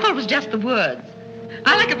 too. I thought it was just the words.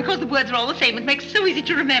 I like it because the words are all the same. It makes it so easy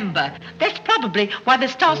to remember. That's probably why the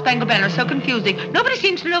Star Spangled Banner is so confusing. Nobody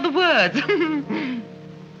seems to know the words.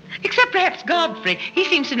 Except perhaps Godfrey. He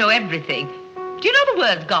seems to know everything. Do you know the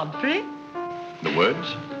words, Godfrey? The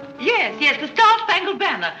words? Yes, the Star Spangled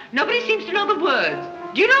Banner. Nobody seems to know the words.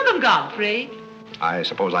 Do you know them, Godfrey? I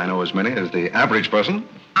suppose I know as many as the average person.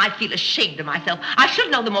 I feel ashamed of myself. I should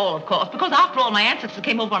know them all, of course, because after all, my ancestors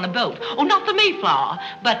came over on a boat. Oh, not the Mayflower,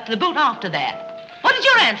 but the boat after that. What did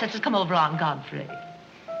your ancestors come over on, Godfrey?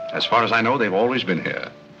 As far as I know, they've always been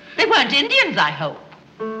here. They weren't Indians, I hope.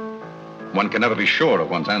 One can never be sure of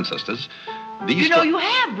one's ancestors. You know, you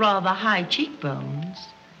have rather high cheekbones.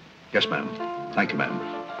 Yes, ma'am. Thank you, ma'am.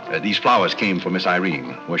 These flowers came for Miss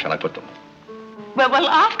Irene. Where shall I put them? Well,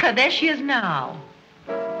 ask her. There she is now.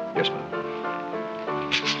 Yes, ma'am.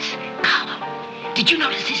 Carlo, did you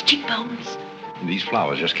notice his cheekbones? These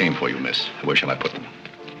flowers just came for you, miss. Where shall I put them?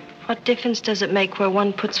 What difference does it make where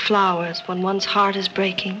one puts flowers when one's heart is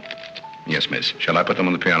breaking? Yes, miss. Shall I put them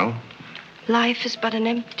on the piano? Life is but an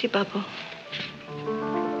empty bubble.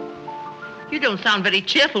 You don't sound very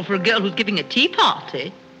cheerful for a girl who's giving a tea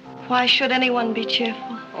party. Why should anyone be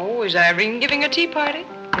cheerful? Oh, is Irene giving a tea party?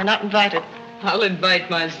 You're not invited. I'll invite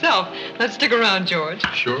myself. Let's stick around, George.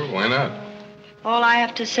 Sure, why not? All I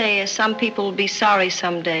have to say is some people will be sorry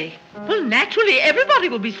someday. Well, naturally, everybody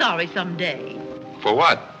will be sorry someday. For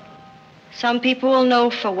what? Some people will know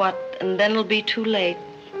for what, and then it'll be too late.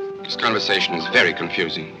 This conversation is very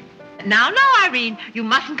confusing. Now, Irene, you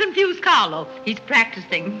mustn't confuse Carlo. He's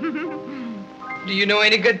practicing. Do you know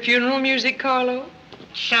any good funeral music, Carlo?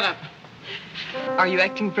 Shut up. Are you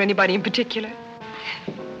acting for anybody in particular?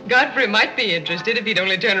 Godfrey might be interested if he'd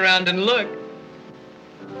only turn around and look.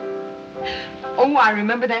 Oh, I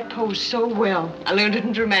remember that pose so well. I learned it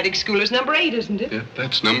in dramatic school. It's number 8, isn't it? Yeah,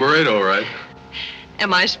 that's number 8, all right.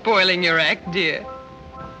 Am I spoiling your act, dear?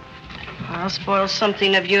 I'll spoil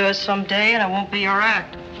something of yours someday, and it won't be your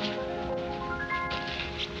act.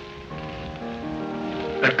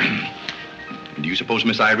 Do you suppose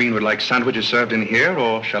Miss Irene would like sandwiches served in here,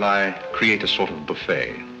 or shall I create a sort of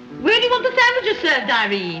buffet? Where do you want want the sandwiches served,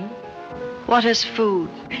 Irene? What is food?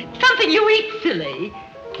 Something you eat, silly.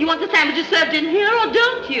 You want the sandwiches served in here or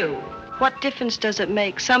don't you? What difference does it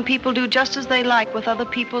make? Some people do just as they like with other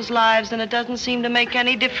people's lives, and it doesn't seem to make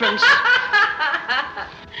any difference.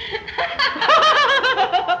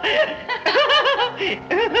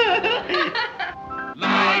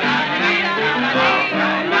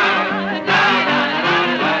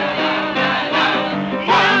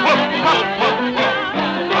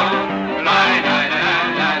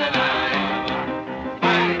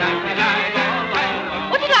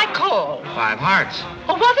 Hearts.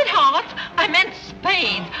 Oh, was it hearts? I meant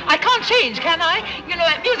spades. I can't change, can I? You know,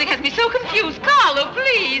 that music has me so confused. Carlo,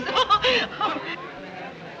 please.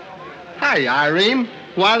 Hey, Irene.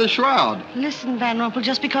 Why the shroud? Listen, Van Rumpel,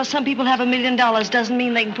 just because some people have $1 million doesn't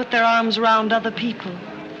mean they can put their arms around other people.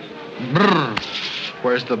 Brr.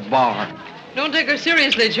 Where's the bar? Don't take her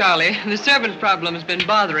seriously, Charlie. The servant problem has been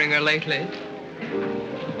bothering her lately.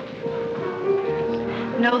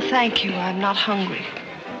 No, thank you. I'm not hungry.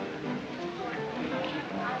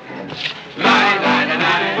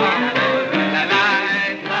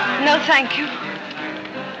 No, thank you.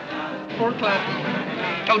 4 o'clock.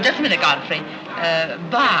 Oh, just a minute, Godfrey.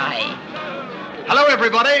 Bye. Hello,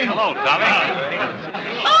 everybody. Hello, Tommy.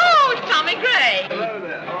 Oh, it's Tommy Gray.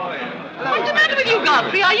 What's the matter with you,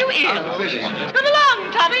 Godfrey? Are you ill? Come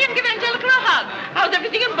along, Tommy, and give Angelica a hug. How's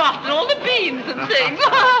everything in Boston? All the beans and things.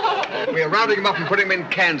 We're rounding them up and putting them in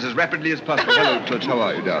cans as rapidly as possible. Hello, Toots. How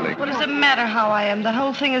are you, darling? What does it matter how I am? The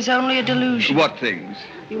whole thing is only a delusion. What things?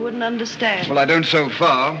 You wouldn't understand. Well, I don't so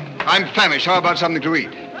far. I'm famished. How about something to eat?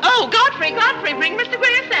 Oh, Godfrey, bring Mr.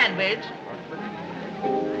 Gray a sandwich.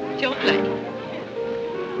 It's your plate.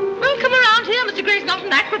 Well, come around here. Mr. Gray's not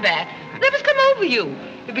an acrobat. Let us come over you.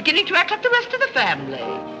 You're beginning to act like the rest of the family.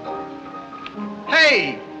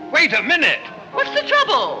 Hey, wait a minute. What's the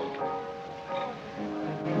trouble?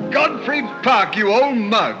 Godfrey Park, you old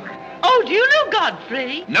mug. Oh, do you know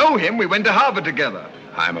Godfrey? Know him? We went to Harvard together.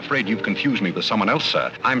 I'm afraid you've confused me with someone else,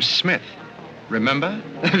 sir. I'm Smith. Remember?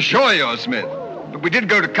 Sure you're Smith. But we did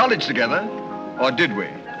go to college together. Or did we?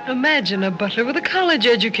 Imagine a butler with a college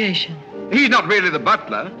education. He's not really the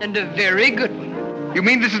butler. And a very good one. You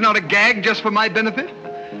mean this is not a gag just for my benefit?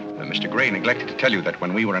 Mr. Gray neglected to tell you that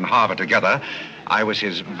when we were in Harvard together, I was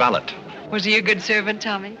his valet. Was he a good servant,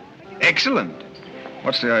 Tommy? Excellent.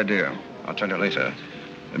 What's the idea? I'll tell you later.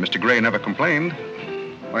 Mr. Gray never complained.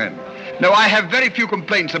 When? No, I have very few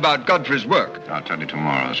complaints about Godfrey's work. I'll tell you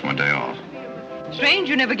tomorrow. It's my day off. Strange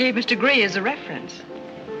you never gave Mr. Gray as a reference.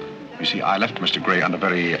 You see, I left Mr. Gray under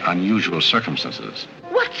very unusual circumstances.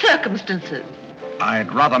 What circumstances?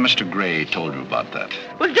 I'd rather Mr. Gray told you about that.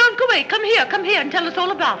 Well, don't go away. Come here and tell us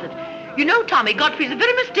all about it. You know, Tommy, Godfrey's a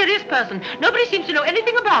very mysterious person. Nobody seems to know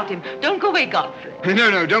anything about him. Don't go away, Godfrey.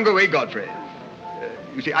 No, don't go away, Godfrey.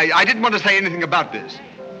 You see, I didn't want to say anything about this.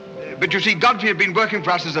 But you see, Godfrey had been working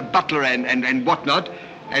for us as a butler and whatnot,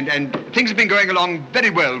 and things have been going along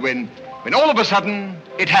very well when all of a sudden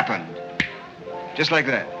it happened. Just like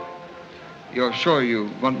that. You're sure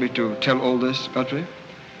you want me to tell all this, Godfrey?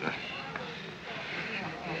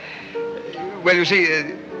 Well, you see,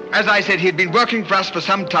 as I said, he had been working for us for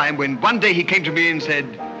some time when one day he came to me and said,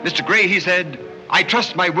 Mr. Gray, he said, I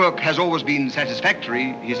trust my work has always been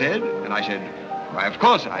satisfactory, he said. And I said, why, of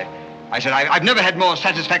course. I said, I've never had more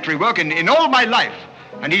satisfactory work in all my life.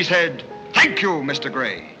 And he said, thank you, Mr.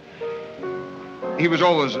 Gray. He was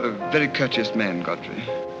always a very courteous man, Godfrey.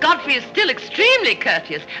 Godfrey is still extremely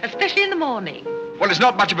courteous, especially in the morning. Well, it's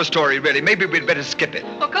not much of a story, really. Maybe we'd better skip it.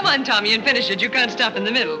 Oh, come on, Tommy, and finish it. You can't stop in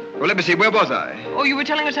the middle. Well, let me see. Where was I? Oh, you were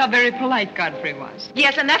telling us how very polite Godfrey was.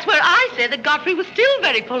 Yes, and that's where I said that Godfrey was still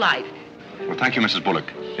very polite. Well, thank you, Mrs.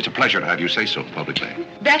 Bullock. It's a pleasure to have you say so publicly.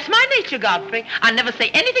 That's my nature, Godfrey. I never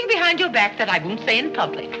say anything behind your back that I won't say in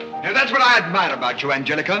public. Now, that's what I admire about you,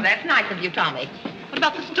 Angelica. That's nice of you, Tommy. What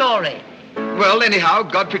about the story? Well, anyhow,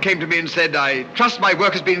 Godfrey came to me and said, I trust my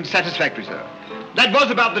work has been satisfactory, sir. That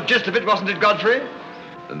was about the gist of it, wasn't it, Godfrey?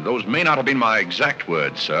 Those may not have been my exact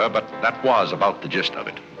words, sir, but that was about the gist of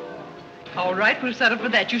it. All right, we'll settle for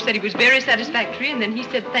that. You said he was very satisfactory, and then he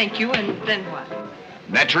said thank you, and then what?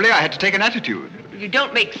 Naturally, I had to take an attitude. You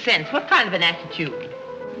don't make sense. What kind of an attitude?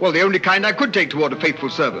 Well, the only kind I could take toward a faithful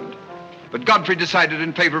servant. But Godfrey decided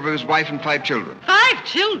in favor of his wife and 5 children. 5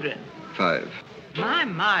 children? 5.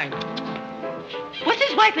 My. Was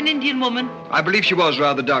his wife an Indian woman? I believe she was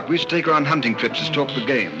rather dark. We used to take her on hunting trips to stalk the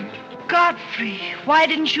game. Godfrey, why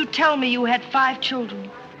didn't you tell me you had 5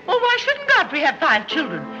 children? Well, why shouldn't Godfrey have 5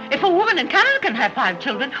 children? If a woman in Canada can have 5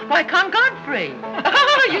 children, why can't Godfrey?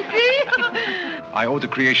 Oh, you see? I owe the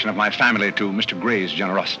creation of my family to Mr. Gray's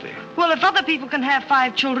generosity. Well, if other people can have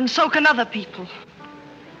 5 children, so can other people.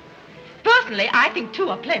 Personally, I think 2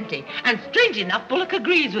 are plenty. And strangely enough, Bullock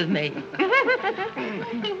agrees with me. Listen,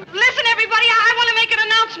 everybody, I want to make an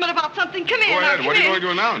announcement about something. Come here. Go ahead. Now, What are you come going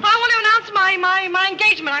to announce? I want to announce my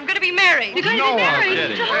engagement. I'm going to be married. You're going to be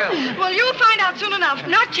married? Well, you'll find out soon enough.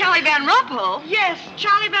 Not Charlie Van Rumpel. Yes,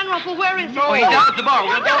 Charlie Van Rumpel. Where is he? Oh, he's down at the bar.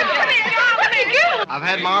 Come here. I've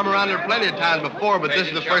had my arm around her plenty of times before, but this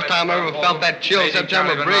is the first time I ever felt that chill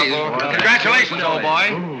September breeze. Congratulations, old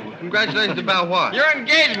boy. Congratulations about what? Your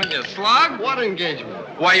engagement, you slug. What engagement?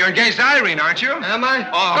 Why, you're engaged to Irene, aren't you? Am I?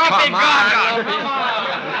 Oh, come on.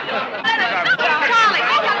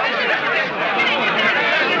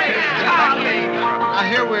 I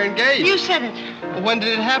hear we're engaged. You said it. Well, when did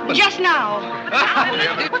it happen? Just now.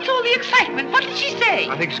 What's all the excitement? What did she say?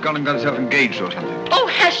 I think she's gone and got herself engaged or something. Oh,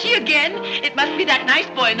 has she again? It must be that nice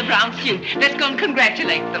boy in the brown suit. Let's go and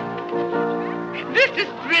congratulate them. This is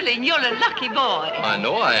thrilling. You're a lucky boy. I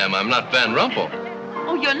know I am. I'm not Van Rumpel.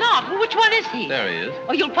 Oh, you're not? Well, which one is he? There he is.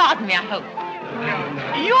 Oh, you'll pardon me, I hope.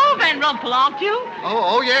 You're Van Rumpel, aren't you?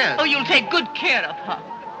 Oh, yes. Oh, you'll take good care of her.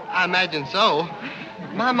 I imagine so.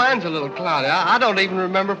 My mind's a little cloudy. I don't even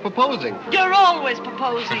remember proposing. You're always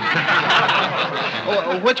proposing.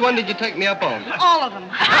 Which one did you take me up on? All of them.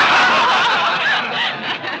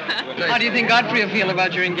 How do you think Godfrey will feel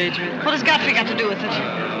about your engagement? What has Godfrey got to do with it?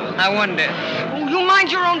 I wonder. Oh, you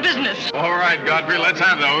mind your own business. All right, Godfrey, let's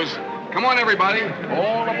have those. Come on, everybody.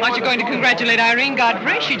 Aren't you going to congratulate Irene,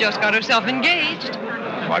 Godfrey? She just got herself engaged.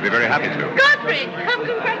 Oh, I'd be very happy to. Godfrey, come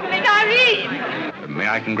congratulate Irene. May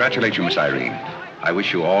I congratulate you, Miss Irene? I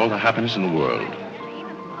wish you all the happiness in the world.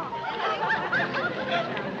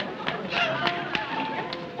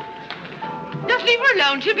 Just leave her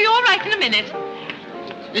alone. She'll be all right in a minute.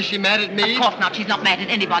 Is she mad at me? Of course not. She's not mad at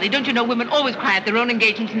anybody. Don't you know women always cry at their own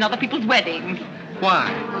engagements and other people's weddings? Why?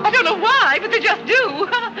 I don't know why, but they just do.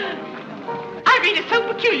 Irene is so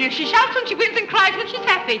peculiar. She shouts when she wins and cries when she's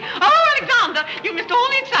happy. Oh, Alexander, you missed all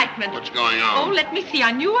the excitement. What's going on? Oh, let me see.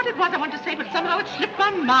 I knew what it was I wanted to say, but somehow it slipped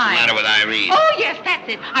my mind. What's the matter with Irene? Oh, yes, that's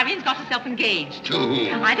it. Irene's got herself engaged. To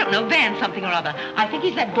whom? I don't know, Van something or other. I think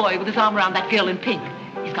he's that boy with his arm around that girl in pink.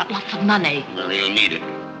 He's got lots of money. Well, he'll need it.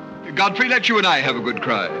 Godfrey, let you and I have a good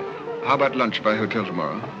cry. How about lunch by hotel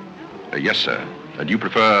tomorrow? Yes, sir. Do you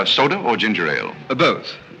prefer soda or ginger ale?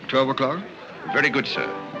 Both. 12 o'clock? Very good, sir.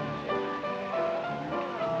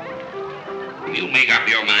 You make up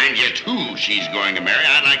your mind just who she's going to marry.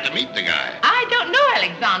 I'd like to meet the guy. I don't know,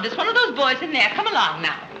 Alexander. It's one of those boys in there. Come along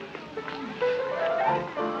now.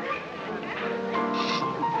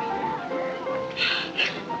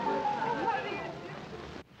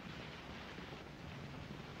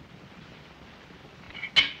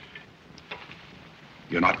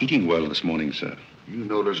 You're not eating well this morning, sir. You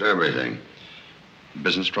notice everything.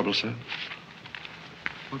 Business trouble, sir?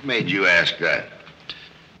 What made you ask that?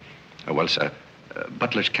 Well, sir,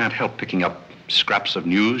 butlers can't help picking up scraps of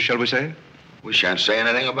news, shall we say? We shan't say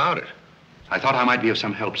anything about it. I thought I might be of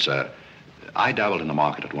some help, sir. I dabbled in the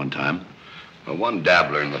market at one time. Well, one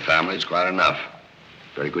dabbler in the family is quite enough.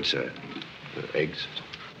 Very good, sir. Eggs?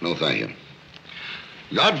 No, thank you.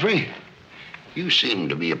 Godfrey, you seem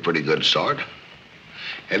to be a pretty good sort.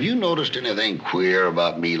 Have you noticed anything queer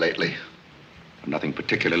about me lately? Nothing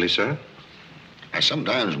particularly, sir. I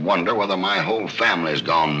sometimes wonder whether my whole family's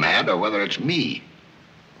gone mad or whether it's me.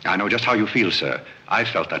 I know just how you feel, sir. I've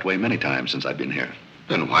felt that way many times since I've been here.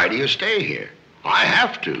 Then why do you stay here? I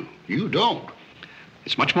have to. You don't.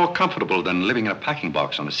 It's much more comfortable than living in a packing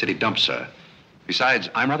box on a city dump, sir. Besides,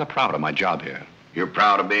 I'm rather proud of my job here. You're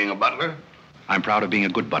proud of being a butler? I'm proud of being a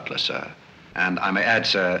good butler, sir. And I may add,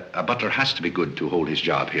 sir, a butler has to be good to hold his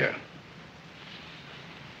job here.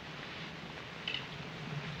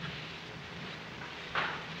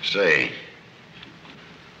 Say,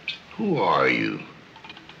 who are you?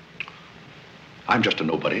 I'm just a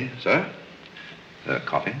nobody, sir.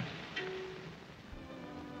 Coffee?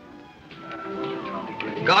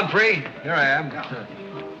 Godfrey, here I am.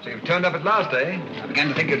 So you've turned up at last, eh? I began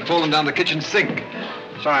to think you'd fallen down the kitchen sink.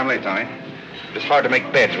 Sorry I'm late, Tommy. It's hard to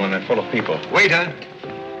make beds when they're full of people. Waiter,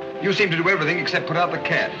 you seem to do everything except put out the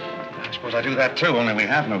cat. I suppose I do that too, only we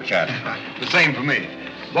have no cat. The same for me.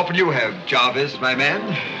 What will you have, Jarvis, my man?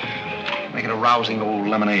 Make it a rousing old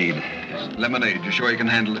lemonade. Lemonade, you sure you can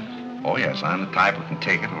handle it? Oh, yes, I'm the type who can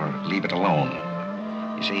take it or leave it alone.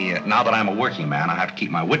 You see, now that I'm a working man, I have to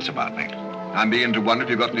keep my wits about me. I'm beginning to wonder if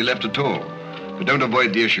you've got any left at all. But don't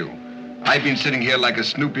avoid the issue. I've been sitting here like a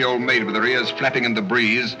snoopy old maid with her ears flapping in the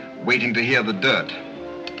breeze, waiting to hear the dirt.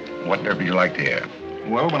 What dirt would you like to hear?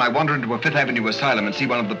 Well, when I wander into a Fifth Avenue asylum and see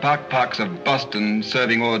one of the parks of Boston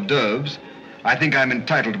serving hors d'oeuvres, I think I'm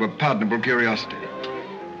entitled to a pardonable curiosity.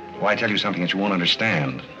 Why tell you something that you won't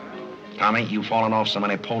understand? Tommy, you've fallen off so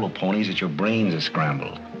many polo ponies that your brains are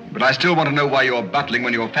scrambled. But I still want to know why you're bustling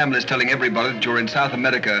when your family's telling everybody that you're in South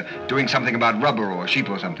America doing something about rubber or sheep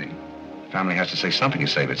or something. Family has to say something to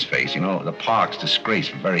save its face. You know, the park's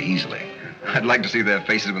disgraced very easily. I'd like to see their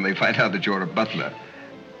faces when they find out that you're a butler.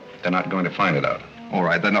 They're not going to find it out. All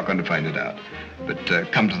right, they're not going to find it out.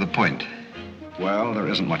 But come to the point. Well, there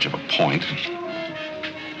isn't much of a point.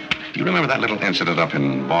 Do you remember that little incident up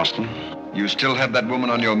in Boston? You still have that woman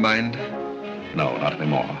on your mind? No, not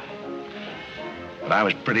anymore. But I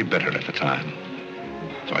was pretty bitter at the time.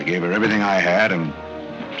 So I gave her everything I had and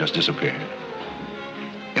just disappeared.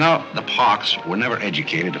 You know, the Parks were never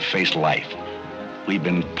educated to face life. We've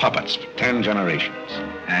been puppets for 10 generations.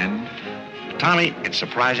 And? Tommy, it's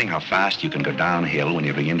surprising how fast you can go downhill when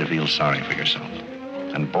you begin to feel sorry for yourself.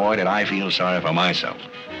 And boy, did I feel sorry for myself.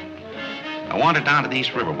 I wandered down to the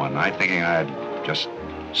East River one night thinking I'd just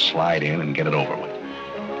slide in and get it over with.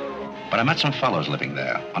 But I met some fellows living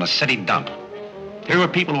there on a city dump. Here were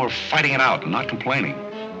people who were fighting it out and not complaining.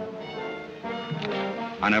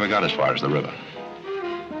 I never got as far as the river.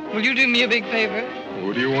 Will you do me a big favor?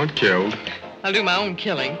 Who do you want killed? I'll do my own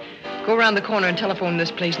killing. Go around the corner and telephone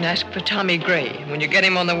this place and ask for Tommy Gray. When you get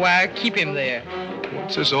him on the wire, keep him there.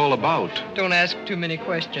 What's this all about? Don't ask too many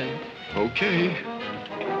questions. Okay.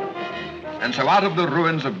 And so out of the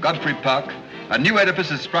ruins of Godfrey Park, a new edifice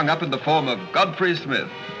has sprung up in the form of Godfrey Smith.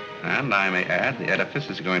 And I may add, the edifice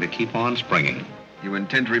is going to keep on springing. You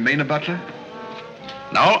intend to remain a butler?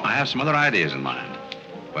 No, I have some other ideas in mind.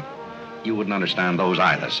 But you wouldn't understand those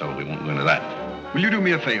either, so we won't go into that. Will you do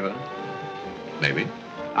me a favor? Maybe.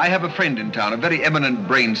 I have a friend in town, a very eminent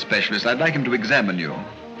brain specialist. I'd like him to examine you.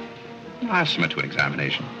 I'll submit to an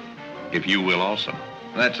examination. If you will also.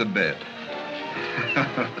 That's a bet.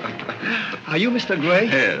 Are you Mr. Gray?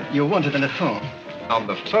 Yes. You're wanted on the phone. On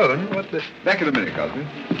the phone? What the... Back in a minute, Cosby.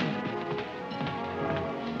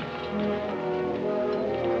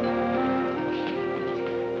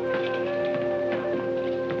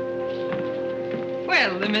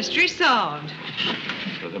 Well, the mystery's solved.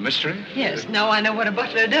 The mystery? Yes, now I know what a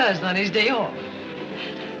butler does on his day off.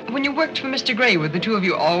 When you worked for Mr. Gray, were the two of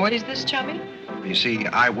you always this chummy? You see,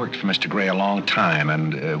 I worked for Mr. Gray a long time,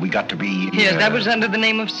 and we got to be... Yes, that was under the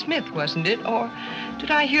name of Smith, wasn't it? Or did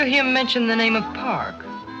I hear him mention the name of Park?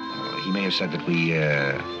 He may have said that we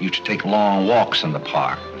used to take long walks in the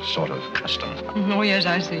park, sort of custom. Oh, yes,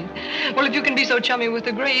 I see. Well, if you can be so chummy with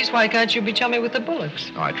the Grays, why can't you be chummy with the Bullocks?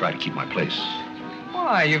 Oh, I try to keep my place.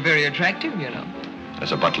 Why, you're very attractive, you know.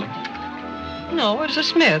 As a butler? No, as a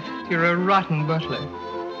Smith. You're a rotten butler.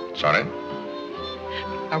 Sorry?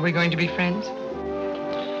 Are we going to be friends?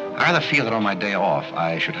 I rather feel that on my day off,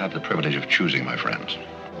 I should have the privilege of choosing my friends.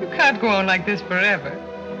 You can't go on like this forever.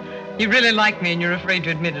 You really like me and you're afraid to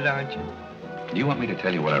admit it, aren't you? Do you want me to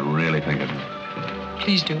tell you what I really think of you?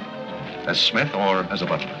 Please do. As Smith or as a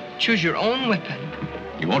butler? Choose your own weapon.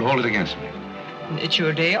 You won't hold it against me. It's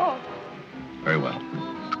your day off. Very well.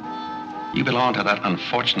 You belong to that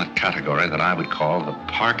unfortunate category that I would call the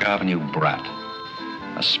Park Avenue brat.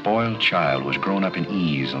 A spoiled child who has grown up in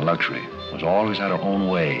ease and luxury, who's always had her own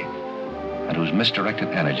way, and whose misdirected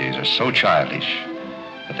energies are so childish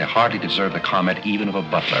that they hardly deserve the comment even of a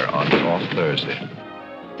butler on his off Thursday.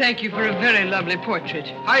 Thank you for a very lovely portrait.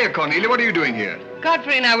 Hiya, Cornelia. What are you doing here?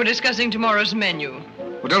 Godfrey and I were discussing tomorrow's menu.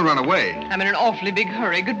 Well, don't run away. I'm in an awfully big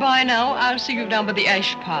hurry. Goodbye now. I'll see you down by the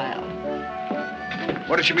ash pile.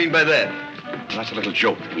 What does she mean by that? Well, that's a little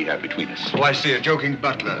joke that we have between us. Oh, I see. A joking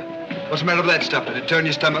butler. What's the matter with that stuff? Did it turn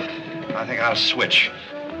your stomach? I think I'll switch.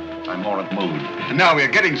 I'm more in the mood. And now we're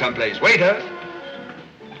getting someplace. Waiter!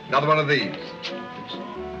 Another one of these.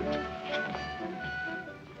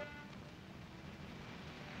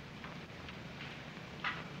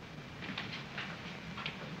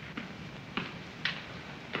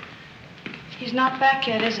 He's not back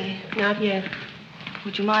yet, is he? Not yet.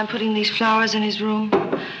 Would you mind putting these flowers in his room?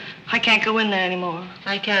 I can't go in there anymore.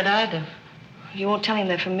 I can't either. You won't tell him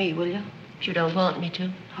they're from me, will you? If you don't want me to.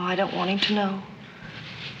 Oh, I don't want him to know.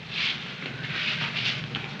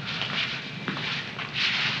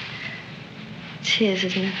 It's his,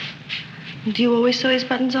 isn't it? Do you always sew his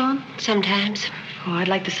buttons on? Sometimes. Oh, I'd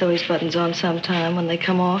like to sew his buttons on sometime when they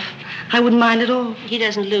come off. I wouldn't mind at all. He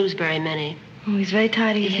doesn't lose very many. Oh, he's very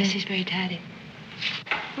tidy, isn't he? Yes, he's very tidy.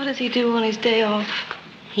 What does he do on his day off?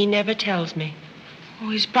 He never tells me. Oh,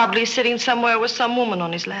 he's probably sitting somewhere with some woman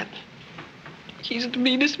on his lap. He's the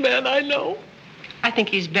meanest man I know. I think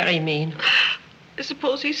he's very mean. I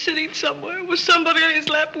suppose he's sitting somewhere with somebody on his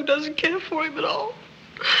lap who doesn't care for him at all.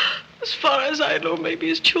 As far as I know, maybe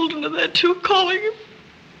his children are there too, calling him.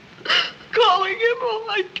 Calling him. Oh,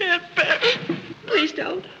 I can't bear it. Please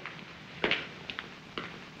don't.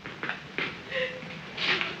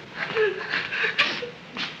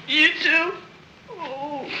 You too?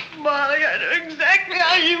 Oh, Molly, I know exactly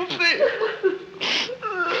how you feel.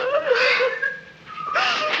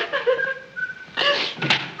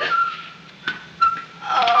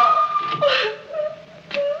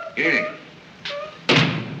 Eugene,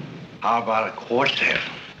 how about a quartet?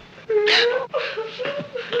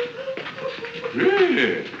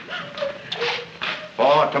 Yeah.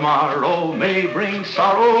 For tomorrow may bring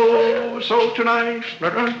sorrow, so tonight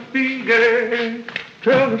let us be gay.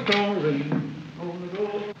 Tell the story.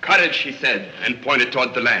 Courage, she said, and pointed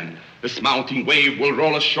toward the land. This mounting wave will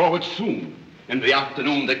roll us shoreward soon. In the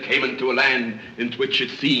afternoon they came into a land into which it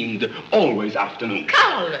seemed always afternoon.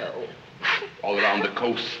 Carole. All around the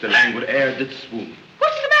coast, the languid air did swoon.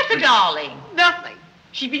 What's the matter, darling? Nothing.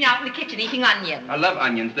 She's been out in the kitchen eating onions. I love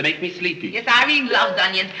onions. They make me sleepy. Yes, Irene loves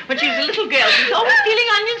onions. When she was a little girl, she was always stealing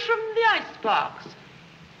onions from the icebox.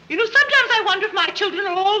 You know, sometimes I wonder if my children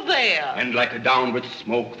are all there. And like a downward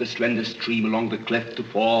smoke, the slender stream along the cleft to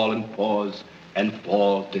fall and pause, and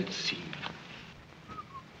fall did seem.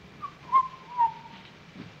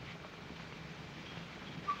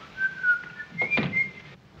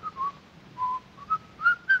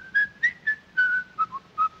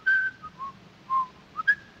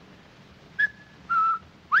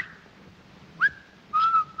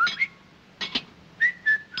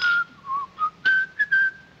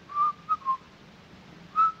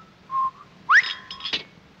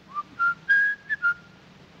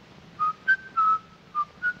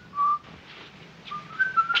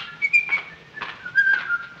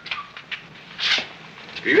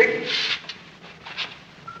 Gregory?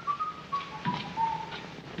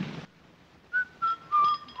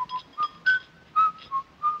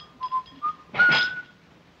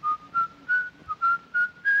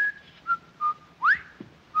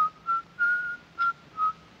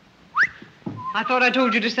 I thought I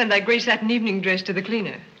told you to send that gray satin evening dress to the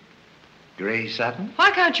cleaner. Gray satin?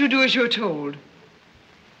 Why can't you do as you're told?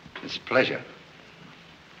 It's a pleasure.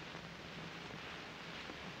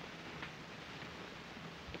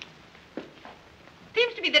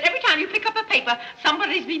 Seems to me that every time you pick up a paper,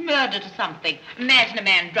 somebody's been murdered or something. Imagine a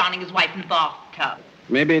man drowning his wife in a bathtub.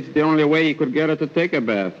 Maybe it's the only way he could get her to take a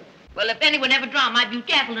bath. Well, if anyone ever drowned my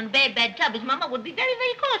beautiful in a bad tub, his mama would be very,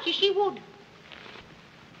 very cautious. She would.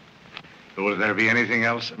 Will there be anything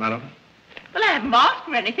else, madam? Well, I haven't asked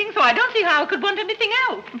for anything, so I don't see how I could want anything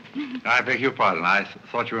else. I beg your pardon. I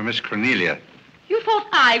thought you were Miss Cornelia. You thought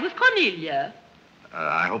I was Cornelia?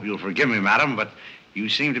 I hope you'll forgive me, madam, but you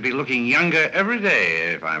seem to be looking younger every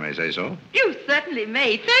day, if I may say so. You certainly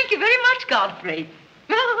may. Thank you very much, Godfrey.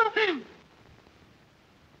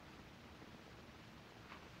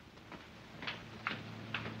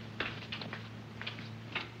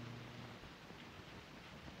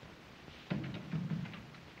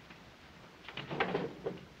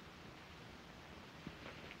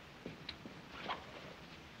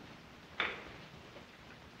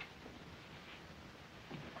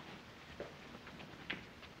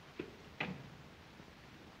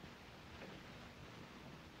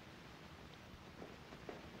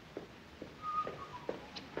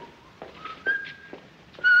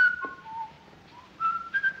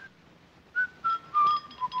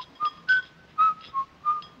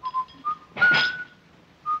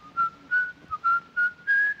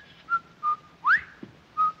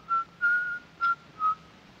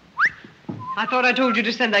 I thought I told you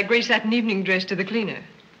to send that gray satin evening dress to the cleaner.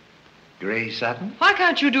 Gray satin? Why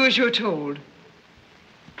can't you do as you're told?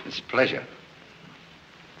 It's a pleasure.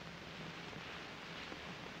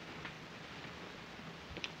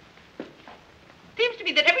 Seems to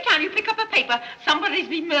me that every time you pick up a paper, somebody's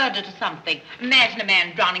been murdered or something. Imagine a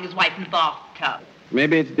man drowning his wife in a bathtub.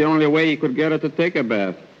 Maybe it's the only way he could get her to take a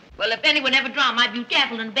bath. Well, if anyone ever drowned my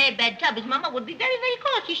beautiful in a bad tub, his mama would be very, very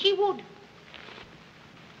cautious. She would.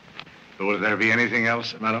 Will there be anything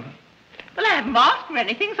else, madam? Well, I haven't asked for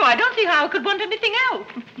anything, so I don't see how I could want anything else.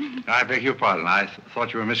 I beg your pardon. I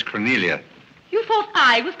thought you were Miss Cornelia. You thought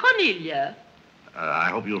I was Cornelia? I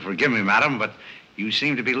hope you'll forgive me, madam, but you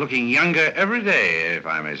seem to be looking younger every day, if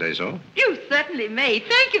I may say so. You certainly may.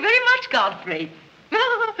 Thank you very much, Godfrey.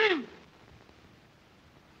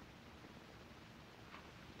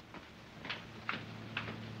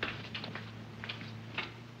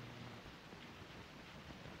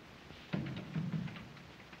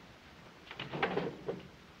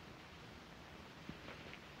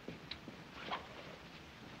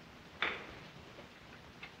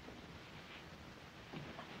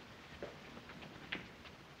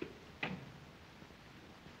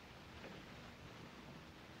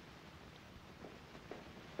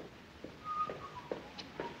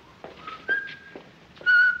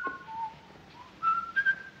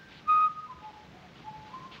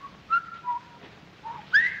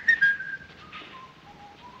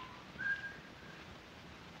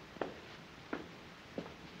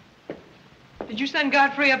 you send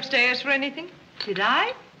Godfrey upstairs for anything? Did I?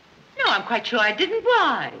 No, I'm quite sure I didn't.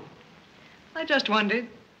 Why? I just wondered.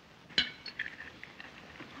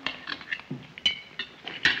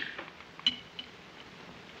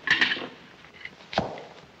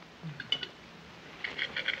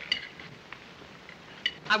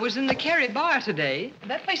 I was in the Kerry bar today.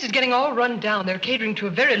 That place is getting all run down. They're catering to a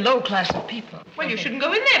very low class of people. Well, you shouldn't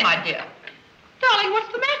go in there, my dear. Darling,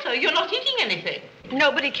 what's the matter? You're not eating anything.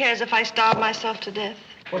 Nobody cares if I starve myself to death.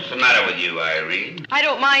 What's the matter with you, Irene? I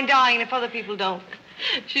don't mind dying if other people don't.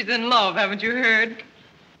 She's in love, haven't you heard?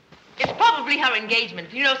 It's probably her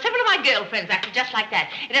engagement. You know, several of my girlfriends acted just like that.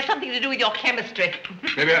 It has something to do with your chemistry.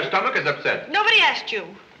 Maybe her stomach is upset. Nobody asked you.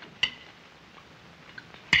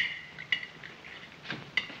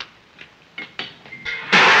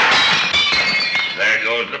 There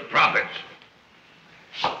goes the profits.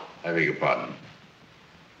 I beg your pardon.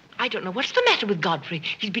 I don't know what's the matter with Godfrey.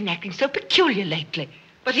 He's been acting so peculiar lately.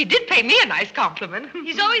 But he did pay me a nice compliment.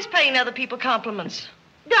 He's always paying other people compliments.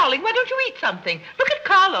 Darling, why don't you eat something? Look at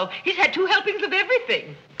Carlo. He's had 2 helpings of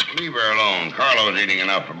everything. Leave her alone. Carlo's eating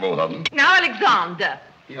enough for both of them. Now, Alexander.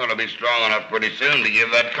 He ought to be strong enough pretty soon to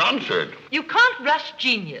give that concert. You can't rush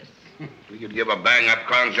genius. We could give a bang-up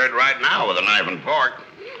concert right now with a knife and fork.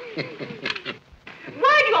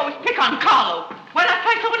 Why do you always pick on Carlo? Why not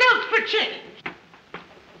try someone else for a change?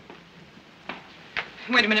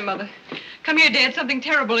 Wait a minute, Mother. Come here, Dad. Something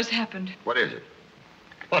terrible has happened. What is it?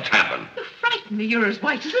 What's happened? You frighten me. You're as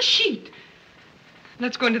white as a sheet.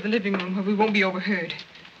 Let's go into the living room where we won't be overheard.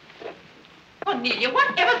 Cornelia,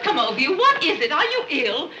 whatever's come over you? What is it? Are you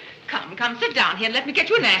ill? Come, sit down here and let me get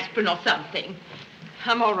you an aspirin or something.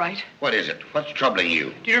 I'm all right. What is it? What's troubling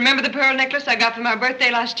you? Do you remember the pearl necklace I got for my birthday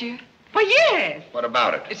last year? Why, yes. What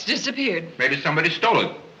about it? It's disappeared. Maybe somebody stole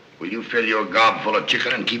it. Will you fill your gob full of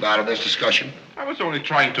chicken and keep out of this discussion? I was only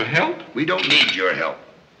trying to help. We don't need your help.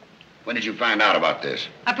 When did you find out about this?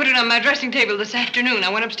 I put it on my dressing table this afternoon. I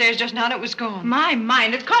went upstairs just now and it was gone. My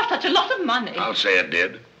mind, it cost such a lot of money. I'll say it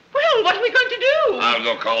did. Well, what are we going to do? I'll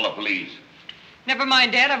go call the police. Never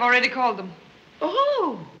mind, Dad. I've already called them.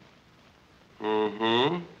 Oh.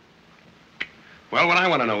 Mm-hmm. Well, what I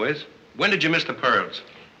want to know is, when did you miss the pearls?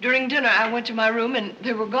 During dinner, I went to my room and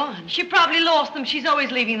they were gone. She probably lost them. She's always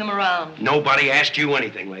leaving them around. Nobody asked you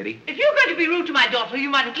anything, lady. If you're going to be rude to my daughter, you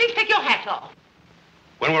might at least take your hat off.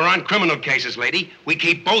 When we're on criminal cases, lady, we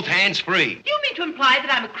keep both hands free. Do you mean to imply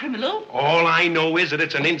that I'm a criminal? All I know is that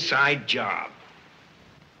it's an inside job.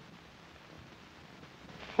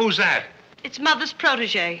 Who's that? It's Mother's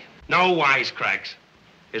protege. No wisecracks.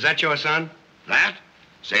 Is that your son? That?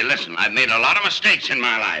 Say, listen, I've made a lot of mistakes in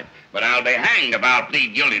my life, but I'll be hanged if I'll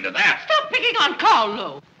plead guilty to that. Stop picking on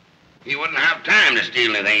Carlo. He wouldn't have time to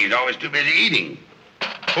steal anything. He's always too busy eating.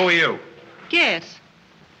 Who are you? Yes.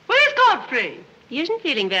 Where's Godfrey? He isn't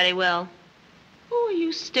feeling very well. Who are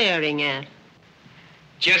you staring at?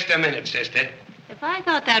 Just a minute, sister. If I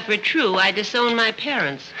thought that were true, I'd disown my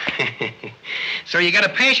parents. So you got a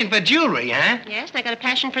passion for jewelry, huh? Yes, and I got a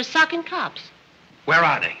passion for socking cops. Where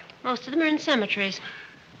are they? Most of them are in cemeteries.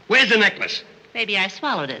 Where's the necklace? Maybe I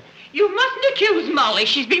swallowed it. You mustn't accuse Molly.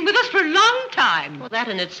 She's been with us for a long time. Well, that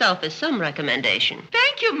in itself is some recommendation.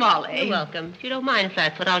 Thank you, Molly. You're welcome. If you don't mind,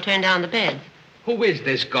 Flatfoot, I'll turn down the bed. Who is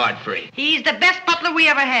this Godfrey? He's the best butler we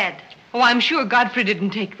ever had. Oh, I'm sure Godfrey didn't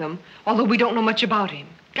take them, although we don't know much about him.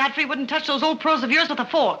 Godfrey wouldn't touch those old pearls of yours with a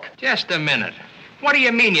fork. Just a minute. What do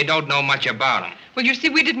you mean you don't know much about him? Well, you see,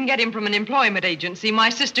 we didn't get him from an employment agency. My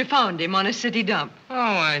sister found him on a city dump. Oh,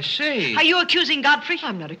 I see. Are you accusing Godfrey?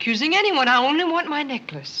 I'm not accusing anyone. I only want my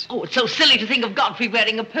necklace. Oh, it's so silly to think of Godfrey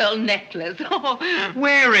wearing a pearl necklace. Oh.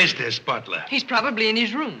 Where is this butler? He's probably in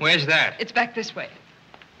his room. Where's that? It's back this way.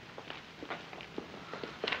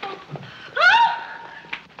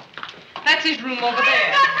 That's his room over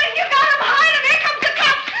there. Godfrey, you got him behind him. Here comes the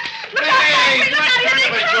cops. Look out, Godfrey. Look out. Here they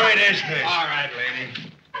come. What joint is this? All right, lady.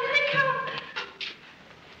 Here they come.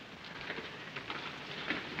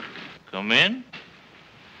 Come in.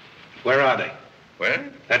 Where are they?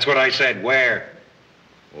 Where? That's what I said. Where?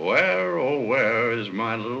 Where, oh, where is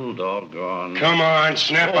my little doggone? Come on,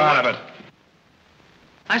 snap out of it.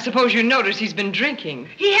 I suppose you notice he's been drinking.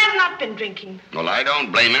 He has not been drinking. Well, I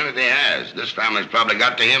don't blame him if he has. This family's probably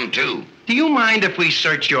got to him, too. Do you mind if we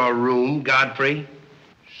search your room, Godfrey?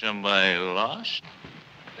 Somebody lost?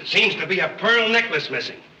 There seems to be a pearl necklace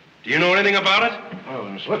missing. Do you know anything about it? Oh,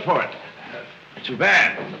 let's look for it. Too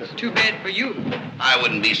bad. Too bad for you. I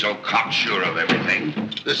wouldn't be so cocksure of everything.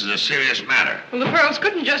 This is a serious matter. Well, the pearls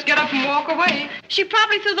couldn't just get up and walk away. She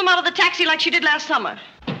probably threw them out of the taxi like she did last summer.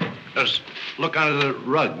 Just look under the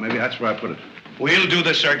rug. Maybe that's where I put it. We'll do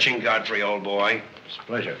the searching, Godfrey, old boy. It's a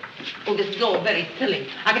pleasure. Oh, this is all very silly.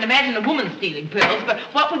 I can imagine a woman stealing pearls, but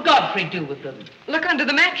what would Godfrey do with them? Look under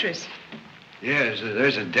the mattress. Yes,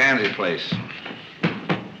 there's a dandy place.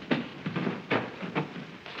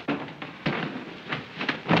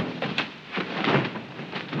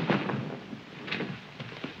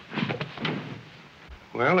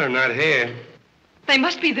 Well, they're not here. They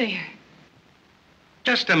must be there.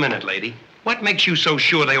 Just a minute, lady. What makes you so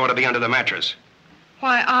sure they ought to be under the mattress?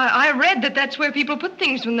 Why, I read that that's where people put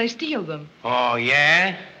things when they steal them. Oh,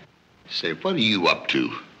 yeah? Say, what are you up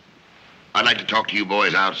to? I'd like to talk to you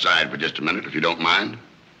boys outside for just a minute, if you don't mind.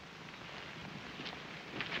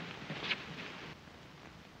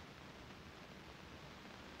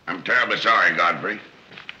 I'm terribly sorry, Godfrey.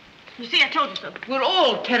 You see, I told you so. We're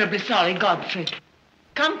all terribly sorry, Godfrey.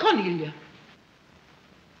 Come, Cornelia.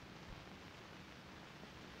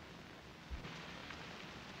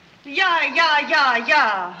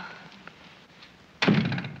 Yeah.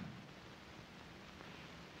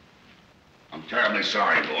 I'm terribly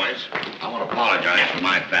sorry, boys. I want to apologize for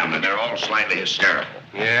my family. They're all slightly hysterical.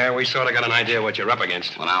 Yeah, we sort of got an idea what you're up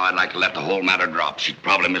against. Well, now, I'd like to let the whole matter drop. She'd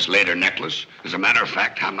probably mislaid her necklace. As a matter of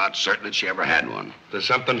fact, I'm not certain that she ever had one. There's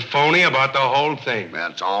something phony about the whole thing.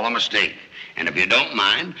 That's all a mistake. And if you don't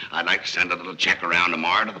mind, I'd like to send a little check around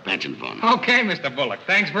tomorrow to the pension fund. Okay, Mr. Bullock.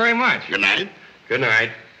 Thanks very much. Good night. Good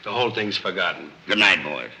night. The whole thing's forgotten. Good night,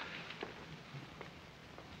 boys.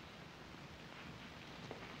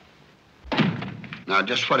 Now,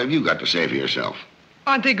 just what have you got to say for yourself?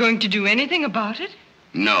 Aren't they going to do anything about it?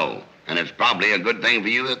 No. And it's probably a good thing for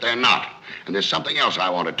you that they're not. And there's something else I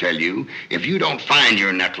want to tell you. If you don't find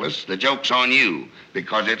your necklace, the joke's on you,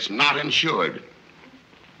 because it's not insured.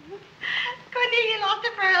 Cornelia lost the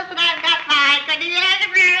pearls and I've got mine. Cornelia has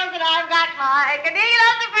the pearls and I've got mine. Cornelia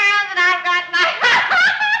lost the pearls and I've got mine.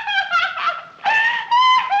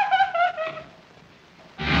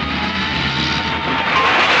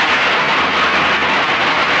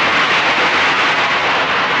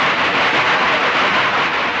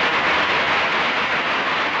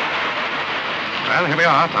 Well, here we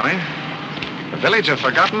are, Tommy. The Village of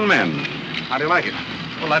Forgotten Men. How do you like it?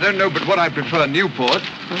 Well, I don't know but what I prefer Newport.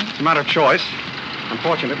 It's a matter of choice.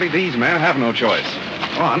 Unfortunately, these men have no choice.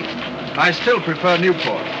 Go on. I still prefer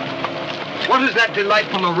Newport. What is that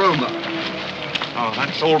delightful aroma? Oh,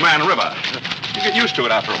 that's Old Man River. You get used to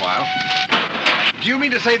it after a while. Do you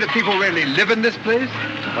mean to say that people really live in this place?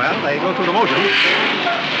 Well, they go through the motions.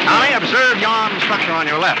 Tommy, observe yon structure on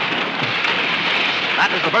your left.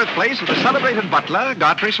 That is the birthplace of the celebrated butler,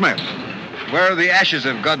 Godfrey Smith. Where are the ashes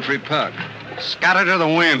of Godfrey Park? Scattered to the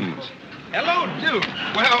winds. Hello, Duke.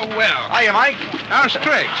 Well. Hiya, Mike. How's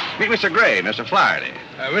tricks? Meet Mr. Gray, Mr. Flaherty.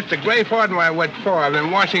 Mr. Gray, pardon my wet floor. I've been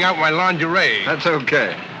washing out my lingerie. That's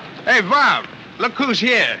okay. Hey, Bob, look who's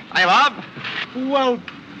here. Hiya, Bob. Well,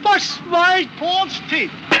 bust my false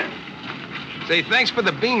teeth. Say, thanks for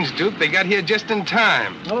the beans, Duke. They got here just in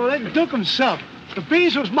time. Oh, let Duke himself. The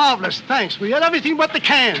beans was marvelous, thanks. We had everything but the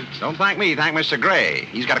cans. Don't thank me, thank Mr. Gray.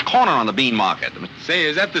 He's got a corner on the bean market. Say,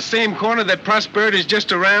 is that the same corner that Prosperity's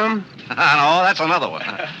just around? No, that's another one.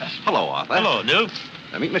 Hello, Arthur. Hello, Duke.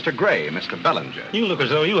 Meet Mr. Gray, Mr. Bellinger. You look as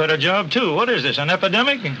though you had a job, too. What is this, an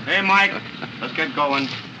epidemic? Hey, Mike, let's get going.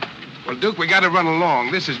 Well, Duke, we got to run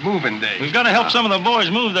along. This is moving day. We've got to help some of the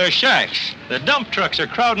boys move their shacks. The dump trucks are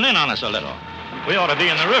crowding in on us a little. We ought to be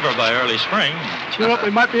in the river by early spring. Cheer up, we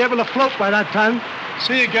might be able to float by that time.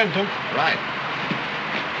 See you again, Duke. Right.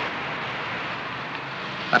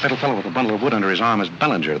 That little fellow with a bundle of wood under his arm is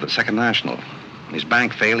Bellinger of the Second National. When his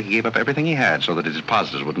bank failed, he gave up everything he had so that his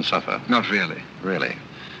depositors wouldn't suffer. Not really. Really.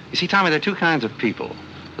 You see, Tommy, there are two kinds of people.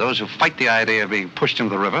 Those who fight the idea of being pushed into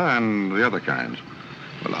the river and the other kinds.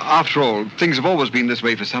 Well, after all, things have always been this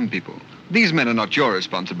way for some people. These men are not your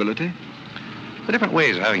responsibility. They're different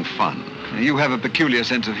ways of having fun. You have a peculiar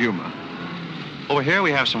sense of humor. Over here,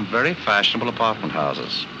 we have some very fashionable apartment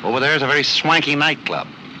houses. Over there is a very swanky nightclub.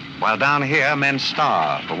 While down here, men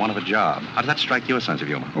starve for want of a job. How does that strike your sense of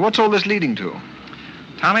humor? What's all this leading to?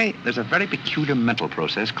 Tommy, there's a very peculiar mental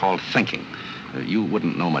process called thinking. You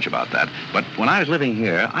wouldn't know much about that. But when I was living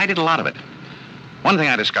here, I did a lot of it. One thing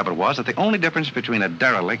I discovered was that the only difference between a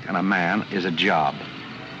derelict and a man is a job.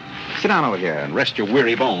 Sit down over here and rest your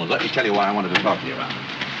weary bones. Let me tell you what I wanted to talk to you about.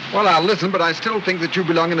 Well, I'll listen, but I still think that you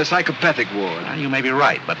belong in a psychopathic ward. Well, you may be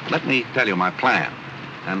right, but let me tell you my plan.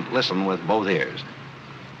 And listen with both ears.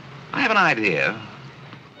 I have an idea.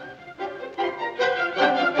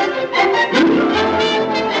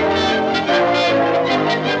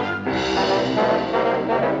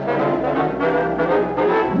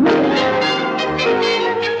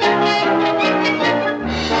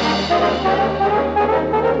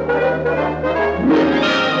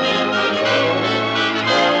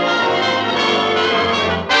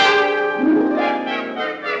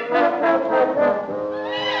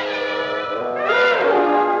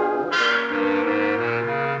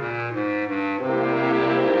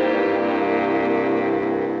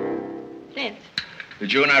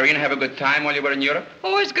 Did you and Irene have a good time while you were in Europe?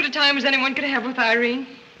 Oh, as good a time as anyone could have with Irene.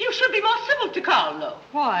 You should be more civil to Carole, though.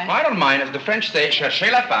 Why? I don't mind. As the French say,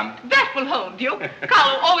 cherchez la femme. That will hold you.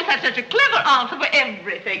 Carole always had such a clever answer for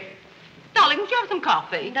everything. Darling, would you have some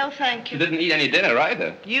coffee? No, thank You you. didn't eat any dinner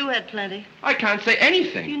either. You had plenty. I can't say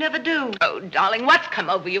anything. You never do. Oh, darling, what's come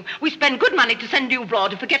over you? We spend good money to send you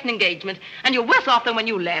abroad to forget an engagement, and you're worse off than when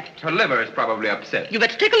you left. Her liver is probably upset. You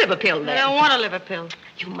better take a liver pill, I then. don't want a liver pill.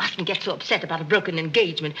 You mustn't get so upset about a broken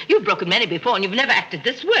engagement. You've broken many before, and you've never acted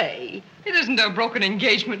this way. It isn't a broken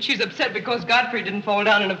engagement. She's upset because Godfrey didn't fall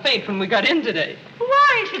down in a faint when we got in today.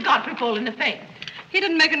 Why should Godfrey fall in a faint? He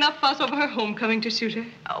didn't make enough fuss over her homecoming to suit her.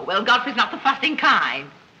 Oh, well, Godfrey's not the fussing kind.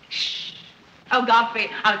 Shh. Oh, Godfrey,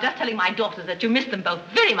 I was just telling my daughters that you missed them both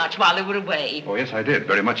very much while they were away. Oh, yes, I did.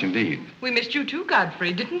 Very much indeed. We missed you too,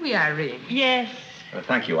 Godfrey, didn't we, Irene? Yes.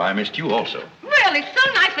 Thank you. I missed you also. Well, it's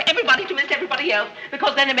so nice for everybody to miss everybody else,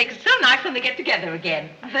 because then it makes it so nice when they get together again.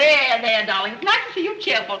 There, darling. It's nice to see you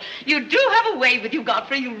cheerful. You do have a way with you,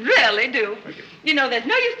 Godfrey. You really do. You know, there's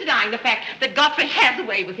no use denying the fact that Godfrey has a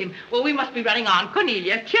way with him. Well, we must be running on.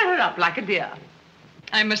 Cornelia, cheer her up like a dear.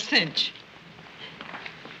 I'm a cinch.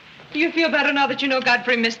 Do you feel better now that you know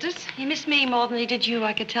Godfrey missed us? He missed me more than he did you.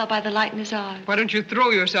 I could tell by the light in his eyes. Why don't you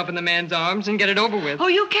throw yourself in the man's arms and get it over with? Oh,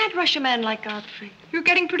 you can't rush a man like Godfrey. You're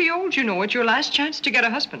getting pretty old, you know. It's your last chance to get a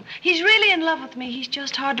husband. He's really in love with me. He's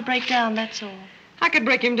just hard to break down, that's all. I could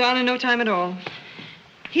break him down in no time at all.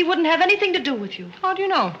 He wouldn't have anything to do with you. How do you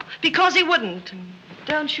know? Because he wouldn't.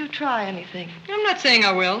 Don't you try anything. I'm not saying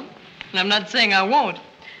I will, and I'm not saying I won't.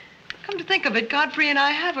 Come to think of it, Godfrey and I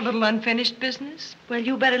have a little unfinished business. Well,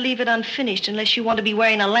 you better leave it unfinished unless you want to be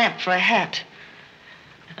wearing a lamp for a hat.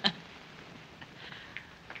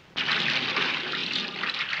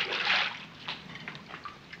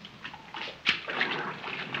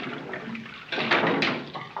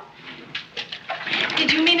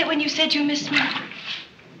 Did you mean it when you said you missed me?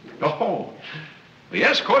 Oh,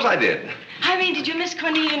 yes, of course I did. Irene, did you miss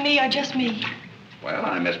Cornelia and me or just me? Well,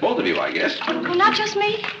 I missed both of you, I guess. Oh, not just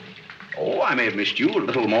me? Oh, I may have missed you a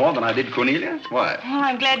little more than I did Cornelia. Why? Oh,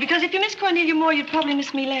 I'm glad, because if you miss Cornelia more, you'd probably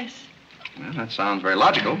miss me less. Well, that sounds very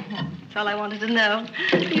logical. That's all I wanted to know.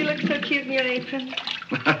 You look so cute in your apron.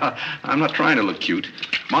 I'm not trying to look cute.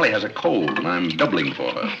 Molly has a cold, and I'm doubling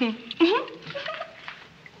for her.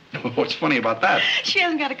 What's funny about that? She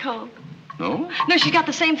hasn't got a cold. No? No, she's got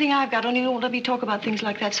the same thing I've got, only you won't let me talk about things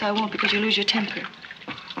like that, so I won't, because you lose your temper.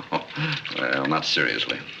 Well, not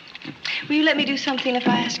seriously. Will you let me do something if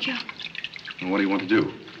I ask you? What do you want to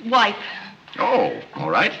do? Wipe. Oh,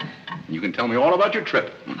 all right. You can tell me all about your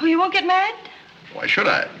trip. Oh, you won't get mad? Why should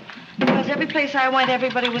I? Because every place I went,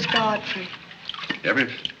 everybody was Godfrey.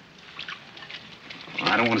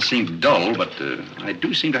 I don't want to seem dull, but I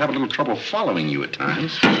do seem to have a little trouble following you at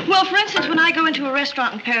times. Well, for instance, when I go into a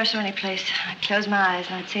restaurant in Paris or any place, I'd close my eyes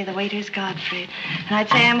and I'd say the waiter's Godfrey. And I'd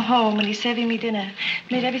say I'm home and he's serving me dinner.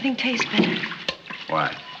 It made everything taste better.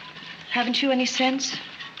 Why? Haven't you any sense?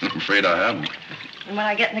 I'm afraid I haven't. And when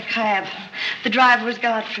I get in a cab, the driver was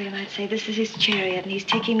Godfrey, and I'd say, this is his chariot, and he's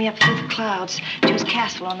taking me up through the clouds to his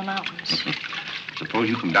castle on the mountains. Suppose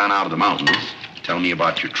you come down out of the mountains. Tell me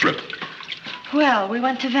about your trip. Well, we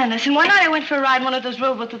went to Venice, and one night I went for a ride in one of those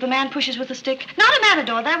rowboats that the man pushes with a stick. Not a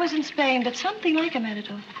matador, that was in Spain, but something like a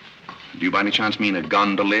matador. Do you by any chance mean a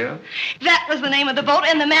gondolier? That was the name of the boat,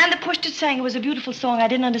 and the man that pushed it sang. It was a beautiful song. I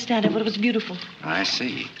didn't understand it, but it was beautiful. I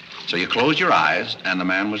see. So you closed your eyes, and the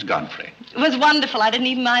man was Godfrey. It was wonderful. I didn't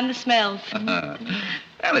even mind the smells.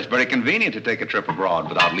 Well, it's very convenient to take a trip abroad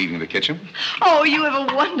without leaving the kitchen. Oh, you have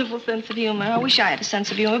a wonderful sense of humor. I wish I had a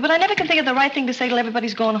sense of humor, but I never can think of the right thing to say till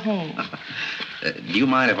everybody's gone home. Do you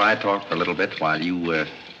mind if I talk a little bit while you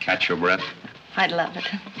catch your breath? I'd love it.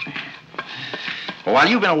 Well, while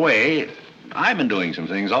you've been away, I've been doing some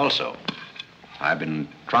things also. I've been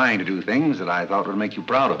trying to do things that I thought would make you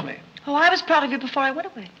proud of me. Oh, I was proud of you before I went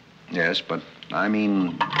away. Yes, but I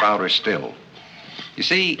mean prouder still. You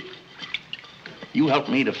see, you helped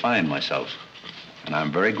me to find myself, and I'm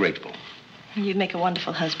very grateful. You'd make a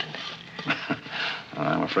wonderful husband.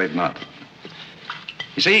 I'm afraid not.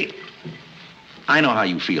 You see, I know how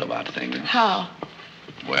you feel about things. How?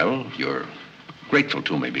 Well, you're grateful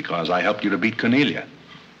to me because I helped you to beat Cornelia.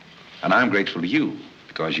 And I'm grateful to you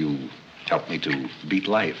because you helped me to beat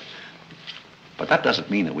life. But that doesn't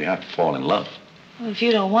mean that we have to fall in love. Well, if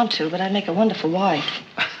you don't want to, but I'd make a wonderful wife.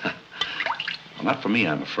 Well, not for me,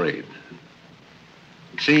 I'm afraid.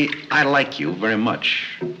 See, I like you very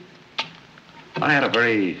much. I had a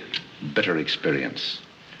very bitter experience.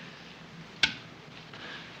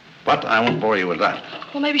 But I won't bore you with that.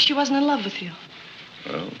 Well, maybe she wasn't in love with you.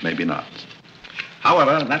 Well, maybe not.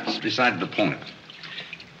 However, that's beside the point.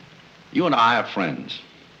 You and I are friends.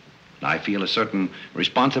 And I feel a certain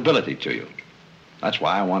responsibility to you. That's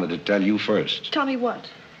why I wanted to tell you first. Tell me what?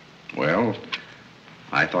 Well,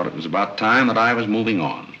 I thought it was about time that I was moving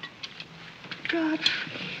on.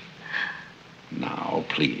 Godfrey. Now,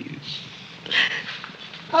 please.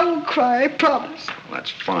 I won't cry, I promise.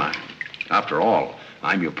 That's fine. After all,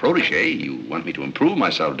 I'm your protege. You want me to improve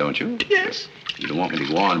myself, don't you? Yes. You don't want me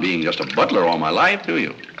to go on being just a butler all my life, do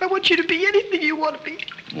you? I want you to be anything you want to be.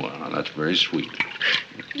 Well, that's very sweet.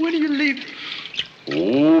 When are you leaving?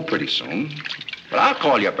 Oh, pretty soon. But I'll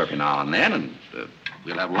call you up every now and then, and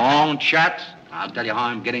we'll have long chats. I'll tell you how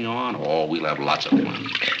I'm getting on. Oh, we'll have lots of fun.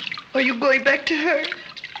 Are you going back to her?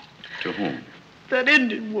 To whom? That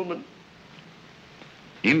Indian woman.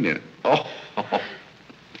 Indian? Oh.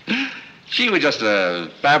 She was just a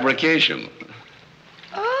fabrication.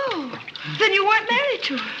 Oh, then you weren't married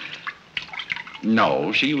to her.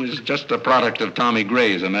 No, she was just a product of Tommy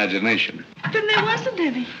Gray's imagination. Then there wasn't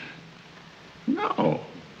any. No.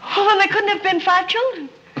 Oh, well, there couldn't have been 5 children.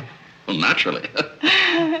 Well, naturally.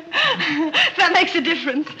 That makes a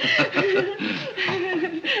difference.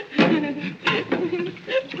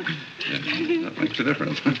 That makes a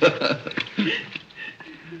difference.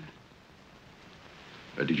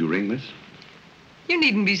 Did you ring, miss? You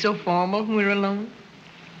needn't be so formal when we're alone.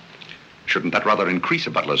 Shouldn't that rather increase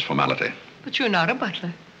a butler's formality? But you're not a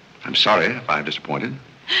butler. I'm sorry if I've disappointed.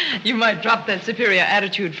 You might drop that superior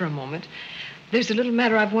attitude for a moment. There's a little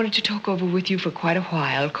matter I've wanted to talk over with you for quite a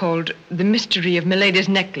while called The Mystery of Milady's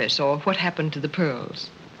Necklace, or What Happened to the Pearls.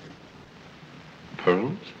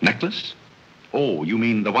 Pearls? Necklace? Oh, you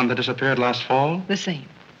mean the one that disappeared last fall? The same.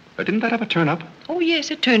 Didn't that ever turn up? Oh,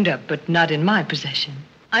 yes, it turned up, but not in my possession.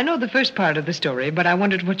 I know the first part of the story, but I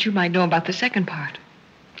wondered what you might know about the second part.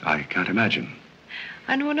 I can't imagine.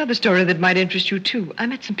 I know another story that might interest you, too. I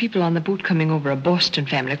met some people on the boat coming over, a Boston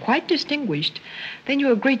family, quite distinguished. They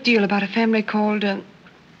knew a great deal about a family called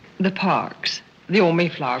the Parks. The old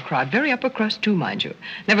Mayflower crowd, very upper crust, too, mind you.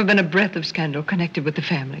 Never been a breath of scandal connected with the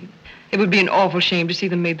family. It would be an awful shame to see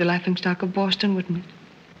them made the laughingstock of Boston, wouldn't it?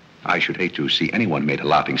 I should hate to see anyone made a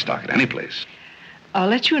laughingstock at any place. I'll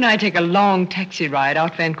let you and I take a long taxi ride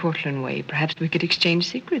out Van Cortlandt way. Perhaps we could exchange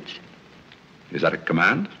secrets. Is that a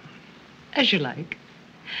command? As you like.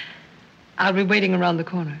 I'll be waiting around the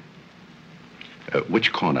corner.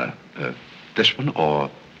 Which corner? This one or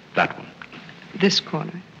that one? This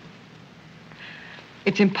corner.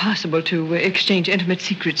 It's impossible to exchange intimate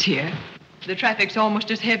secrets here. The traffic's almost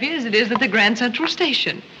as heavy as it is at the Grand Central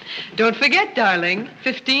Station. Don't forget, darling,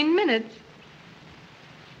 15 minutes.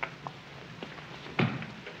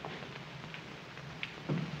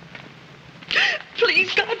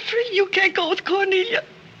 Please, Godfrey, you can't go with Cornelia.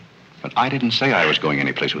 But I didn't say I was going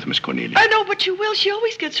anyplace with Miss Cornelia. I know, but you will. She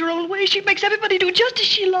always gets her own way. She makes everybody do just as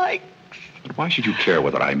she likes. But why should you care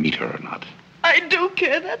whether I meet her or not? I do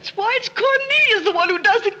care. That's why. It's Cornelia's the one who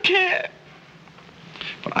doesn't care.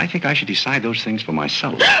 But I think I should decide those things for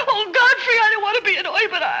myself. Oh, Godfrey, I don't want to be annoyed,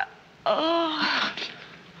 but I...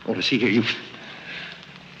 Oh, to see here,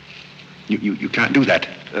 you can't do that.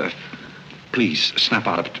 Please, snap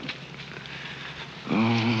out of it.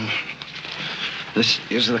 Oh, this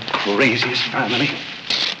is the craziest family.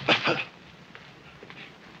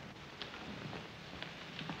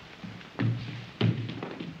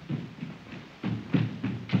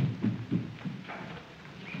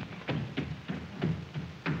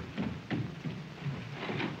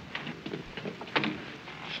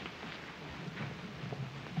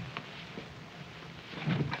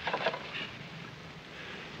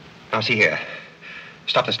 Now, see here.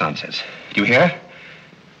 Stop this nonsense. Do you hear?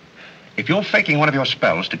 If you're faking one of your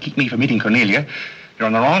spells to keep me from meeting Cornelia, you're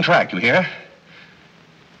on the wrong track, you hear?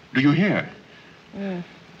 Do you hear? Mm.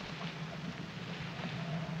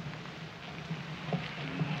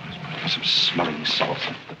 Some smelling salt.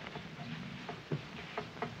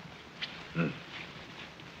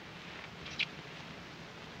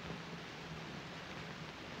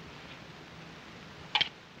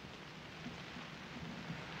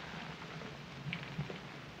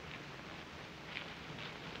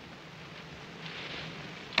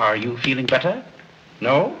 Are you feeling better?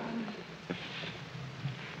 No?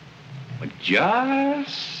 Well,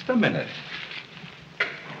 just a minute.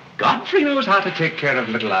 Godfrey knows how to take care of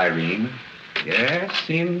little Irene. Yes,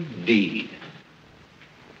 indeed.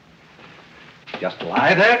 Just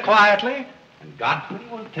lie there quietly, and Godfrey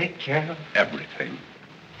will take care of everything.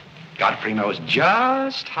 Godfrey knows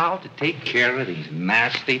just how to take care of these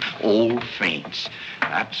nasty old faints.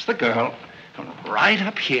 That's the girl. Right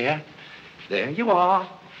up here. There you are.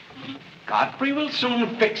 Godfrey will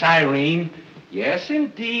soon fix Irene. Yes,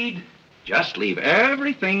 indeed. Just leave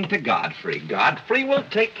everything to Godfrey. Godfrey will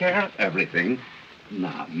take care of everything.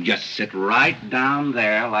 Now, you just sit right down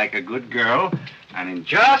there like a good girl, and in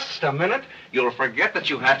just a minute, you'll forget that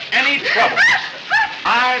you had any trouble.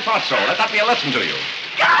 I thought so. Let that be a lesson to you.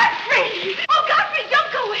 Godfrey! Oh, Godfrey,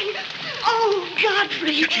 don't go away. Oh,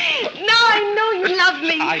 Godfrey. Now I know you love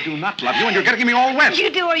me. I do not love you, and you're getting me all wet.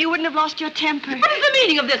 You do, or you wouldn't have lost your temper. What is the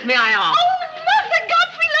meaning of this, may I ask? Oh, Mother,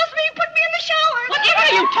 Godfrey loves me. He put me in the shower. Whatever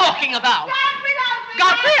are you talking about? Godfrey loves me.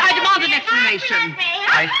 Godfrey, I demand an explanation.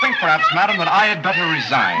 I think, perhaps, madam, that I had better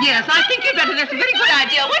resign. Yes, I think you'd better. That's a very good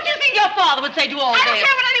idea. What do you think your father would say to all I this? don't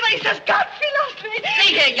care what anybody says. Godfrey loves me.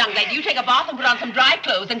 See here, young lady, you take a bath and put on some dry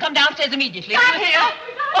clothes and come downstairs immediately. Do you hear?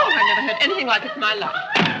 Oh, I never heard anything like it in my life.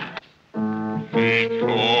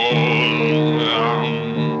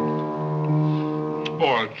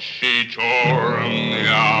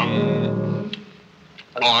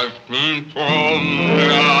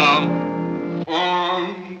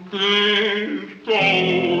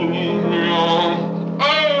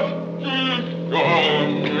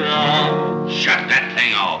 Shut that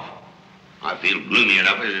thing off. I feel gloomy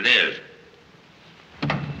enough as it is.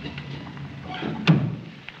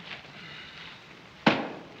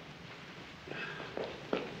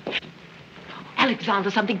 Alexander,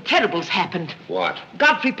 something terrible's happened. What?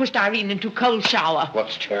 Godfrey pushed Irene into a cold shower.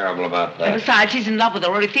 What's terrible about And that? besides, he's in love with her,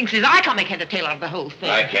 or he thinks he is. I can't make head or tail out of the whole thing.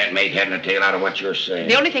 I can't make head and tail out of what you're saying.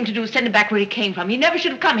 The only thing to do is send him back where he came from. He never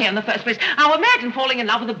should have come here in the first place. Now imagine falling in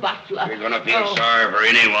love with a butler. You're going to feel sorry for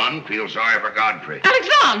anyone. Feel sorry for Godfrey.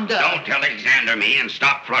 Alexander! Don't tell Alexander me and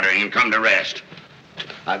stop fluttering and come to rest.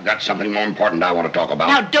 I've got something more important I want to talk about.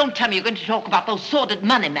 Now, don't tell me you're going to talk about those sordid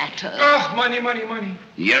money matters. Oh, money, money, money.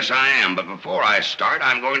 Yes, I am. But before I start,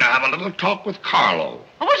 I'm going to have a little talk with Carole.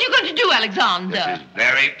 What are you going to do, Alexander? This is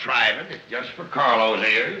very private. It's just for Carlo's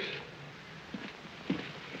ears.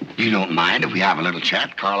 You don't mind if we have a little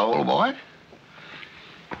chat, Carlo, old boy?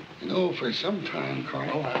 You know, for some time,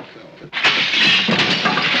 Carlo, I've felt it.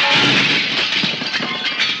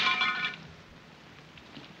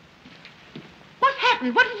 What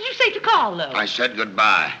happened? What did you say to Carlo? I said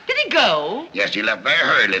goodbye. Did he go? Yes, he left very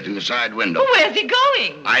hurriedly through the side window. Well, where's he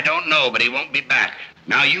going? I don't know, but he won't be back.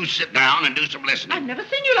 Now, you sit down and do some listening. I've never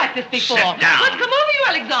seen you like this before. Sit down. What's come over you,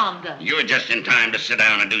 Alexander? You're just in time to sit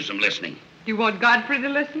down and do some listening. You want Godfrey to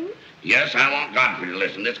listen? Yes, I want Godfrey to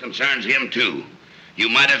listen. This concerns him, too. You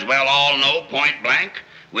might as well all know, point blank,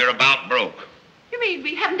 we're about broke. You mean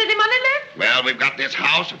we haven't any money left? Well, we've got this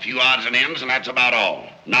house, a few odds and ends, and that's about all.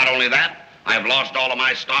 Not only that, I've lost all of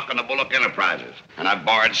my stock in the Bullock Enterprises, and I've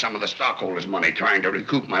borrowed some of the stockholders' money trying to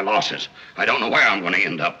recoup my losses. I don't know where I'm going to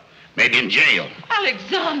end up. Maybe in jail.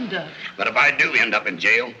 Alexander. But if I do end up in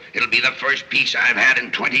jail, it'll be the first peace I've had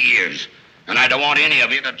in 20 years. And I don't want any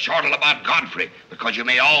of you to chortle about Godfrey, because you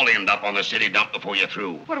may all end up on the city dump before you're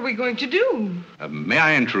through. What are we going to do? May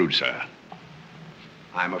I intrude, sir?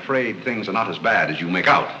 I'm afraid things are not as bad as you make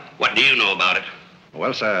out. What do you know about it?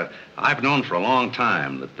 Well, sir, I've known for a long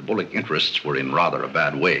time that the Bullock interests were in rather a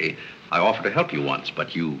bad way. I offered to help you once,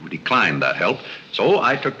 but you declined that help, so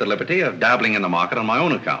I took the liberty of dabbling in the market on my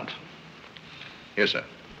own account. Here, sir.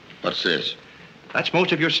 What's this? That's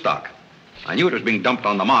most of your stock. I knew it was being dumped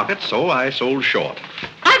on the market, so I sold short.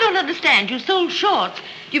 I don't understand. You sold shorts.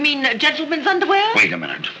 You mean gentlemen's underwear? Wait a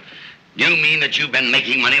minute. Do you mean that you've been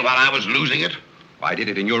making money while I was losing it? I did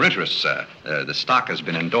it in your interest, sir. The stock has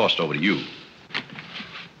been endorsed over to you.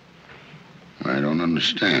 I don't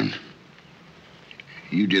understand.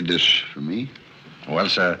 You did this for me? Well,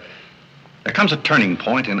 sir, there comes a turning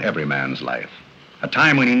point in every man's life. A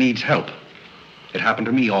time when he needs help. It happened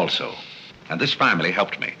to me also. And this family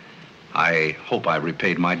helped me. I hope I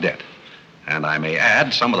repaid my debt. And I may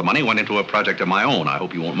add, some of the money went into a project of my own. I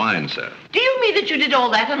hope you won't mind, sir. Do you mean that you did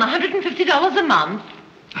all that on $150 a month?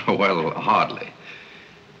 Well, hardly.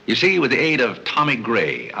 You see, with the aid of Tommy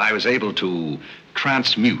Gray, I was able to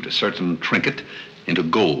transmute a certain trinket into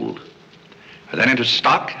gold, then into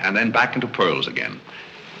stock, and then back into pearls again.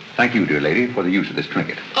 Thank you, dear lady, for the use of this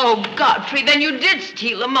trinket. Oh, Godfrey, then you did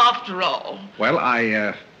steal them after all. Well,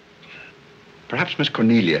 perhaps Miss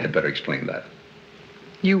Cornelia had better explain that.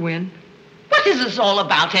 You win. What is this all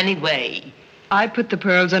about, anyway? I put the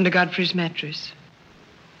pearls under Godfrey's mattress.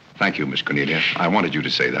 Thank you, Miss Cornelia. I wanted you to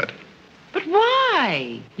say that. But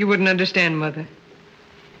why? You wouldn't understand, Mother.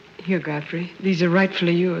 Here, Godfrey. These are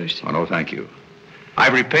rightfully yours. Oh, no, thank you.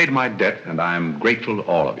 I've repaid my debt, and I'm grateful to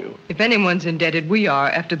all of you. If anyone's indebted, we are,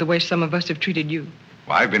 after the way some of us have treated you.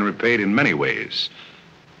 Well, I've been repaid in many ways.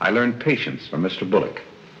 I learned patience from Mr. Bullock.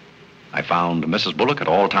 I found Mrs. Bullock at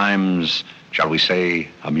all times shall we say,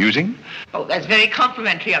 amusing? Oh, that's very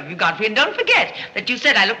complimentary of you, Godfrey. And don't forget that you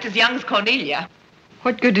said I looked as young as Cornelia.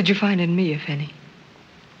 What good did you find in me, if any?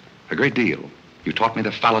 A great deal. You taught me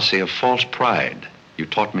the fallacy of false pride. You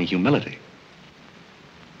taught me humility.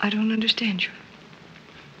 I don't understand you.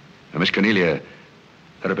 Now, Miss Cornelia,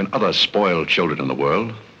 there have been other spoiled children in the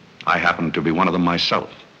world. I happen to be one of them myself.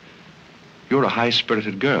 You're a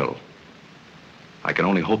high-spirited girl. I can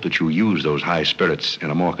only hope that you use those high spirits in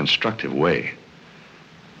a more constructive way.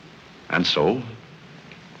 And so,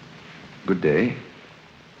 good day.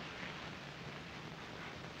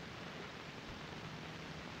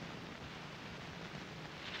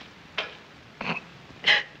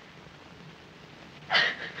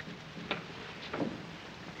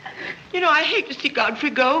 You know, I hate to see Godfrey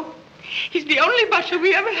go. He's the only butler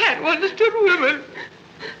we ever had who understood women.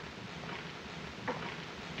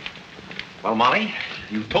 Well, Molly,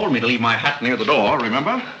 you told me to leave my hat near the door,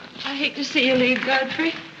 remember? I hate to see you leave,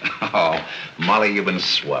 Godfrey. Oh, Molly, you've been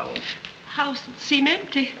swell. House seem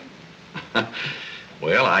empty.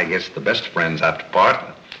 Well, I guess the best friends have to part.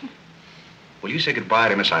 Will you say goodbye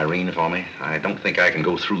to Miss Irene for me? I don't think I can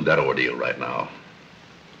go through that ordeal right now.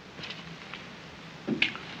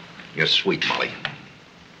 You're sweet, Molly.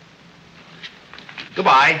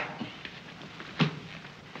 Goodbye.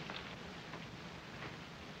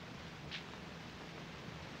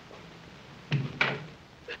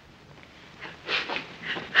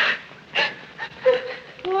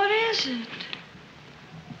 What is it?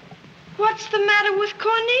 What's the matter with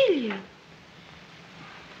Cornelia?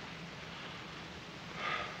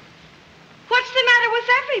 What's the matter with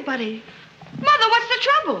everybody? Mother, what's the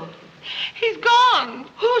trouble? He's gone.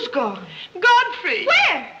 Who's gone? Godfrey.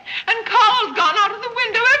 Where? And Carl's gone out of the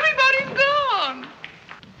window. Everybody's gone.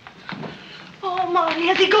 Oh, Molly,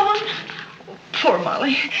 has he gone? Oh, poor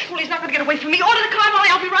Molly. Well, he's not going to get away from me. Order the car, Molly.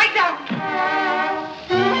 I'll be right down.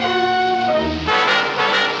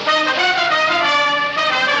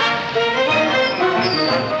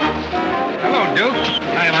 Hello, Duke.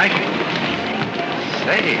 Hi, Mike.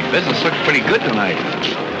 Say, business looks pretty good tonight.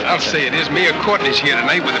 I'll say it is. Mayor Courtney's here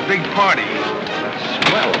tonight with a big party.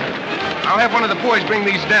 Swell. I'll have one of the boys bring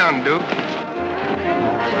these down, Duke.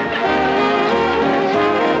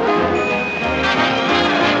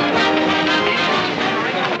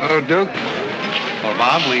 Hello, Duke. Well,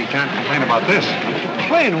 Bob, we can't complain about this.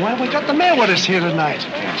 Complain? Why, we got the mayor with us here tonight.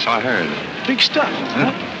 Yes, I heard. Big stuff,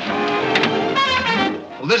 huh?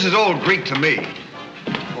 Well, this is all Greek to me.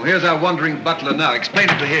 Well, here's our wandering butler now. Explain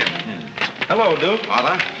it to him. Hello, Duke.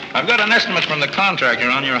 Father? I've got an estimate from the contractor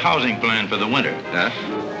on your housing plan for the winter. Yes?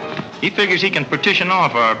 He figures he can partition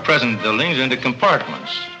off our present buildings into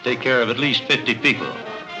compartments, take care of at least 50 people.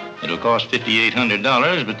 It'll cost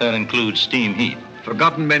 $5,800, but that includes steam heat.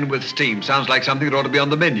 Forgotten men with steam. Sounds like something that ought to be on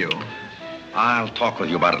the menu. I'll talk with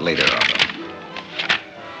you about it later, Arthur.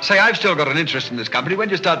 Say, I've still got an interest in this company. When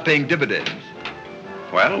do you start paying dividends?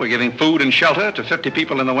 Well, we're giving food and shelter to 50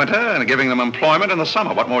 people in the winter and giving them employment in the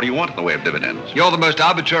summer. What more do you want in the way of dividends? You're the most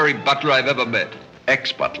arbitrary butler I've ever met.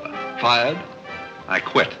 Ex-butler. Fired? I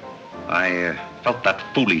quit. I felt that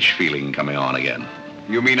foolish feeling coming on again.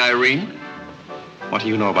 You mean Irene? What do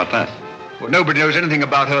you know about that? Well, nobody knows anything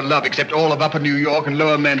about her love except all of Upper New York and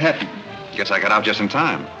Lower Manhattan. Guess I got out just in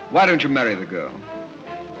time. Why don't you marry the girl?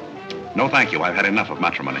 No, thank you. I've had enough of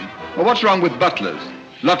matrimony. Well, what's wrong with butlers?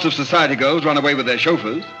 Lots of society girls run away with their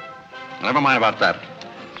chauffeurs. Never mind about that.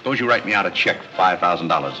 Suppose you write me out a check,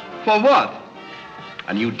 $5,000. For what?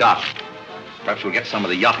 A new dock. Perhaps we'll get some of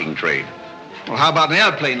the yachting trade. Well, how about an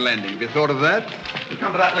airplane landing? Have you thought of that? We'll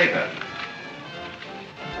come to that later.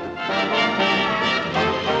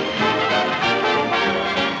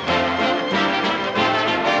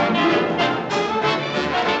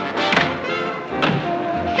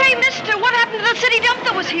 Hey, mister, what happened to the city dump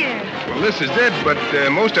that was here? Well, this is it, but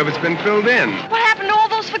most of it's been filled in. What happened to all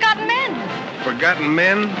those forgotten men? Forgotten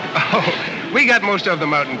men? Oh, we got most of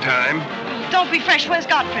them out in time. Don't be fresh. Where's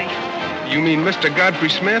Godfrey? You mean Mr. Godfrey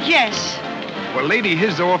Smith? Yes. Well, lady,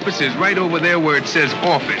 his office is right over there where it says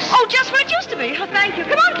office. Oh, just where it used to be. Oh, thank you.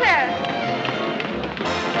 Come on, Claire.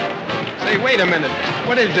 Say, wait a minute.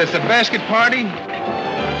 What is this, a basket party?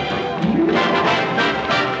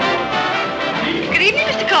 Good evening,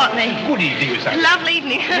 Mr. Courtney. Good evening, Miss Irene. Lovely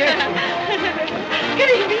evening. Good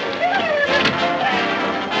evening.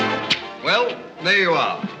 Well, there you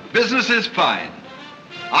are. Business is fine.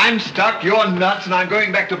 I'm stuck, you're nuts, and I'm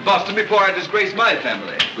going back to Boston before I disgrace my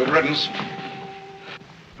family. Good riddance.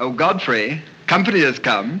 Oh, Godfrey, company has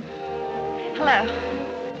come. Hello.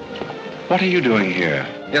 What are you doing here?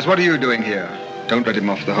 Yes, what are you doing here? Don't let him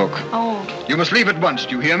off the hook. Oh. You must leave at once,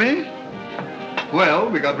 do you hear me? Well,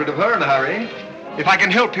 we got rid of her in a hurry. If I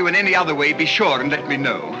can help you in any other way, be sure and let me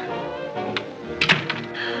know.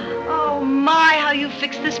 Oh, my, how you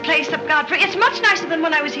fixed this place up, Godfrey. It's much nicer than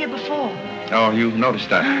when I was here before. Oh, you've noticed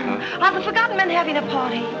that, huh? Are the Forgotten Men having a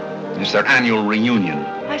party? It's their annual reunion.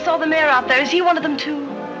 I saw the mayor out there. Is he one of them, too?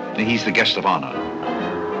 He's the guest of honor.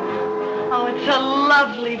 Oh, it's a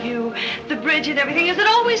lovely view. The bridge and everything. Is it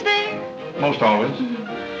always there? Most always.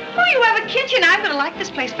 Oh, you have a kitchen. I'm going to like this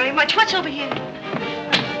place very much. What's over here?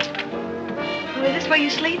 Oh, is this where you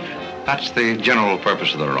sleep? That's the general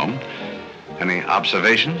purpose of the room. Any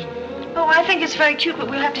observations? Oh, I think it's very cute, but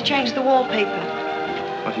we'll have to change the wallpaper.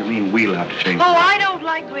 What do you mean we'll have to change Oh, I don't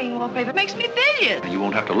like green wallpaper. It makes me bilious. You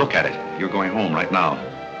won't have to look at it. You're going home right now.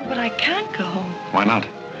 But I can't go home. Why not?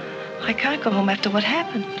 I can't go home after what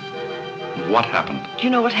happened. What happened? You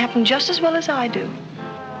know what happened just as well as I do.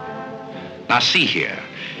 Now, see here.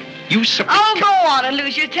 You Oh, go on and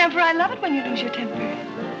lose your temper. I love it when you lose your temper.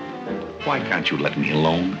 Why can't you let me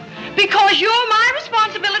alone? Because you're my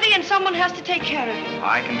responsibility and someone has to take care of you.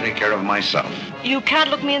 I can take care of myself. You can't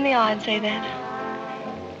look me in the eye and say that.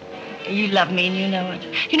 You love me and you know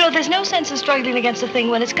it. You know, there's no sense in struggling against a thing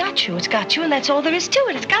when it's got you. It's got you, and that's all there is to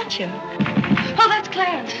it. It's got you. Oh, that's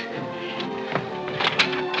Clarence.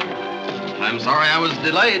 I'm sorry I was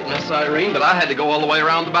delayed, Miss Irene, but I had to go all the way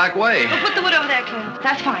around the back way. Well, put the wood over there, Clarence.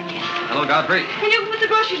 That's fine, yes. Hello, Godfrey. And you can put the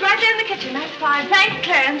groceries right there in the kitchen. That's fine. Thanks,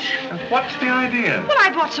 Clarence. What's the idea? Well,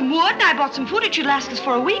 I bought some wood and I bought some food. It should last us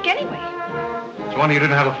for a week anyway. It's wonder you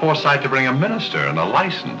didn't have the foresight to bring a minister and a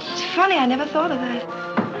license. It's funny. I never thought of that.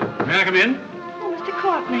 May I come in? Oh, Mr.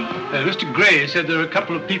 Courtney. Mr. Gray said there are a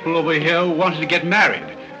couple of people over here who wanted to get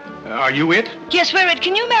married. Are you it? Yes, we're it.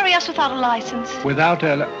 Can you marry us without a license? Without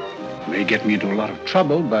a... May get me into a lot of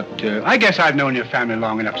trouble, but I guess I've known your family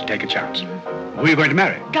long enough to take a chance. Who are you going to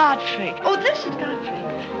marry? Godfrey. Oh, this is Godfrey.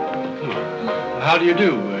 How do you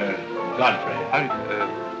do, Godfrey?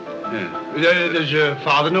 Does your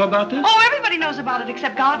father know about this? Oh, everybody knows about it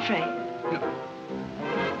except Godfrey.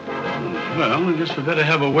 Well, I guess we better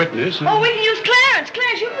have a witness. Oh, we can use Clarence.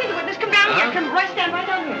 Clarence, you can be the witness. Come down here. Come right, stand right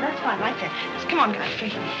down here. That's fine, right there. Just come on, Godfrey.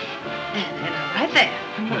 There, right there.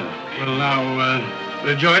 Well,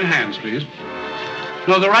 now, join hands, please.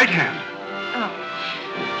 No, the right hand.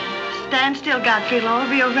 Oh. Stand still, Godfrey. It'll all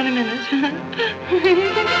be over in a minute.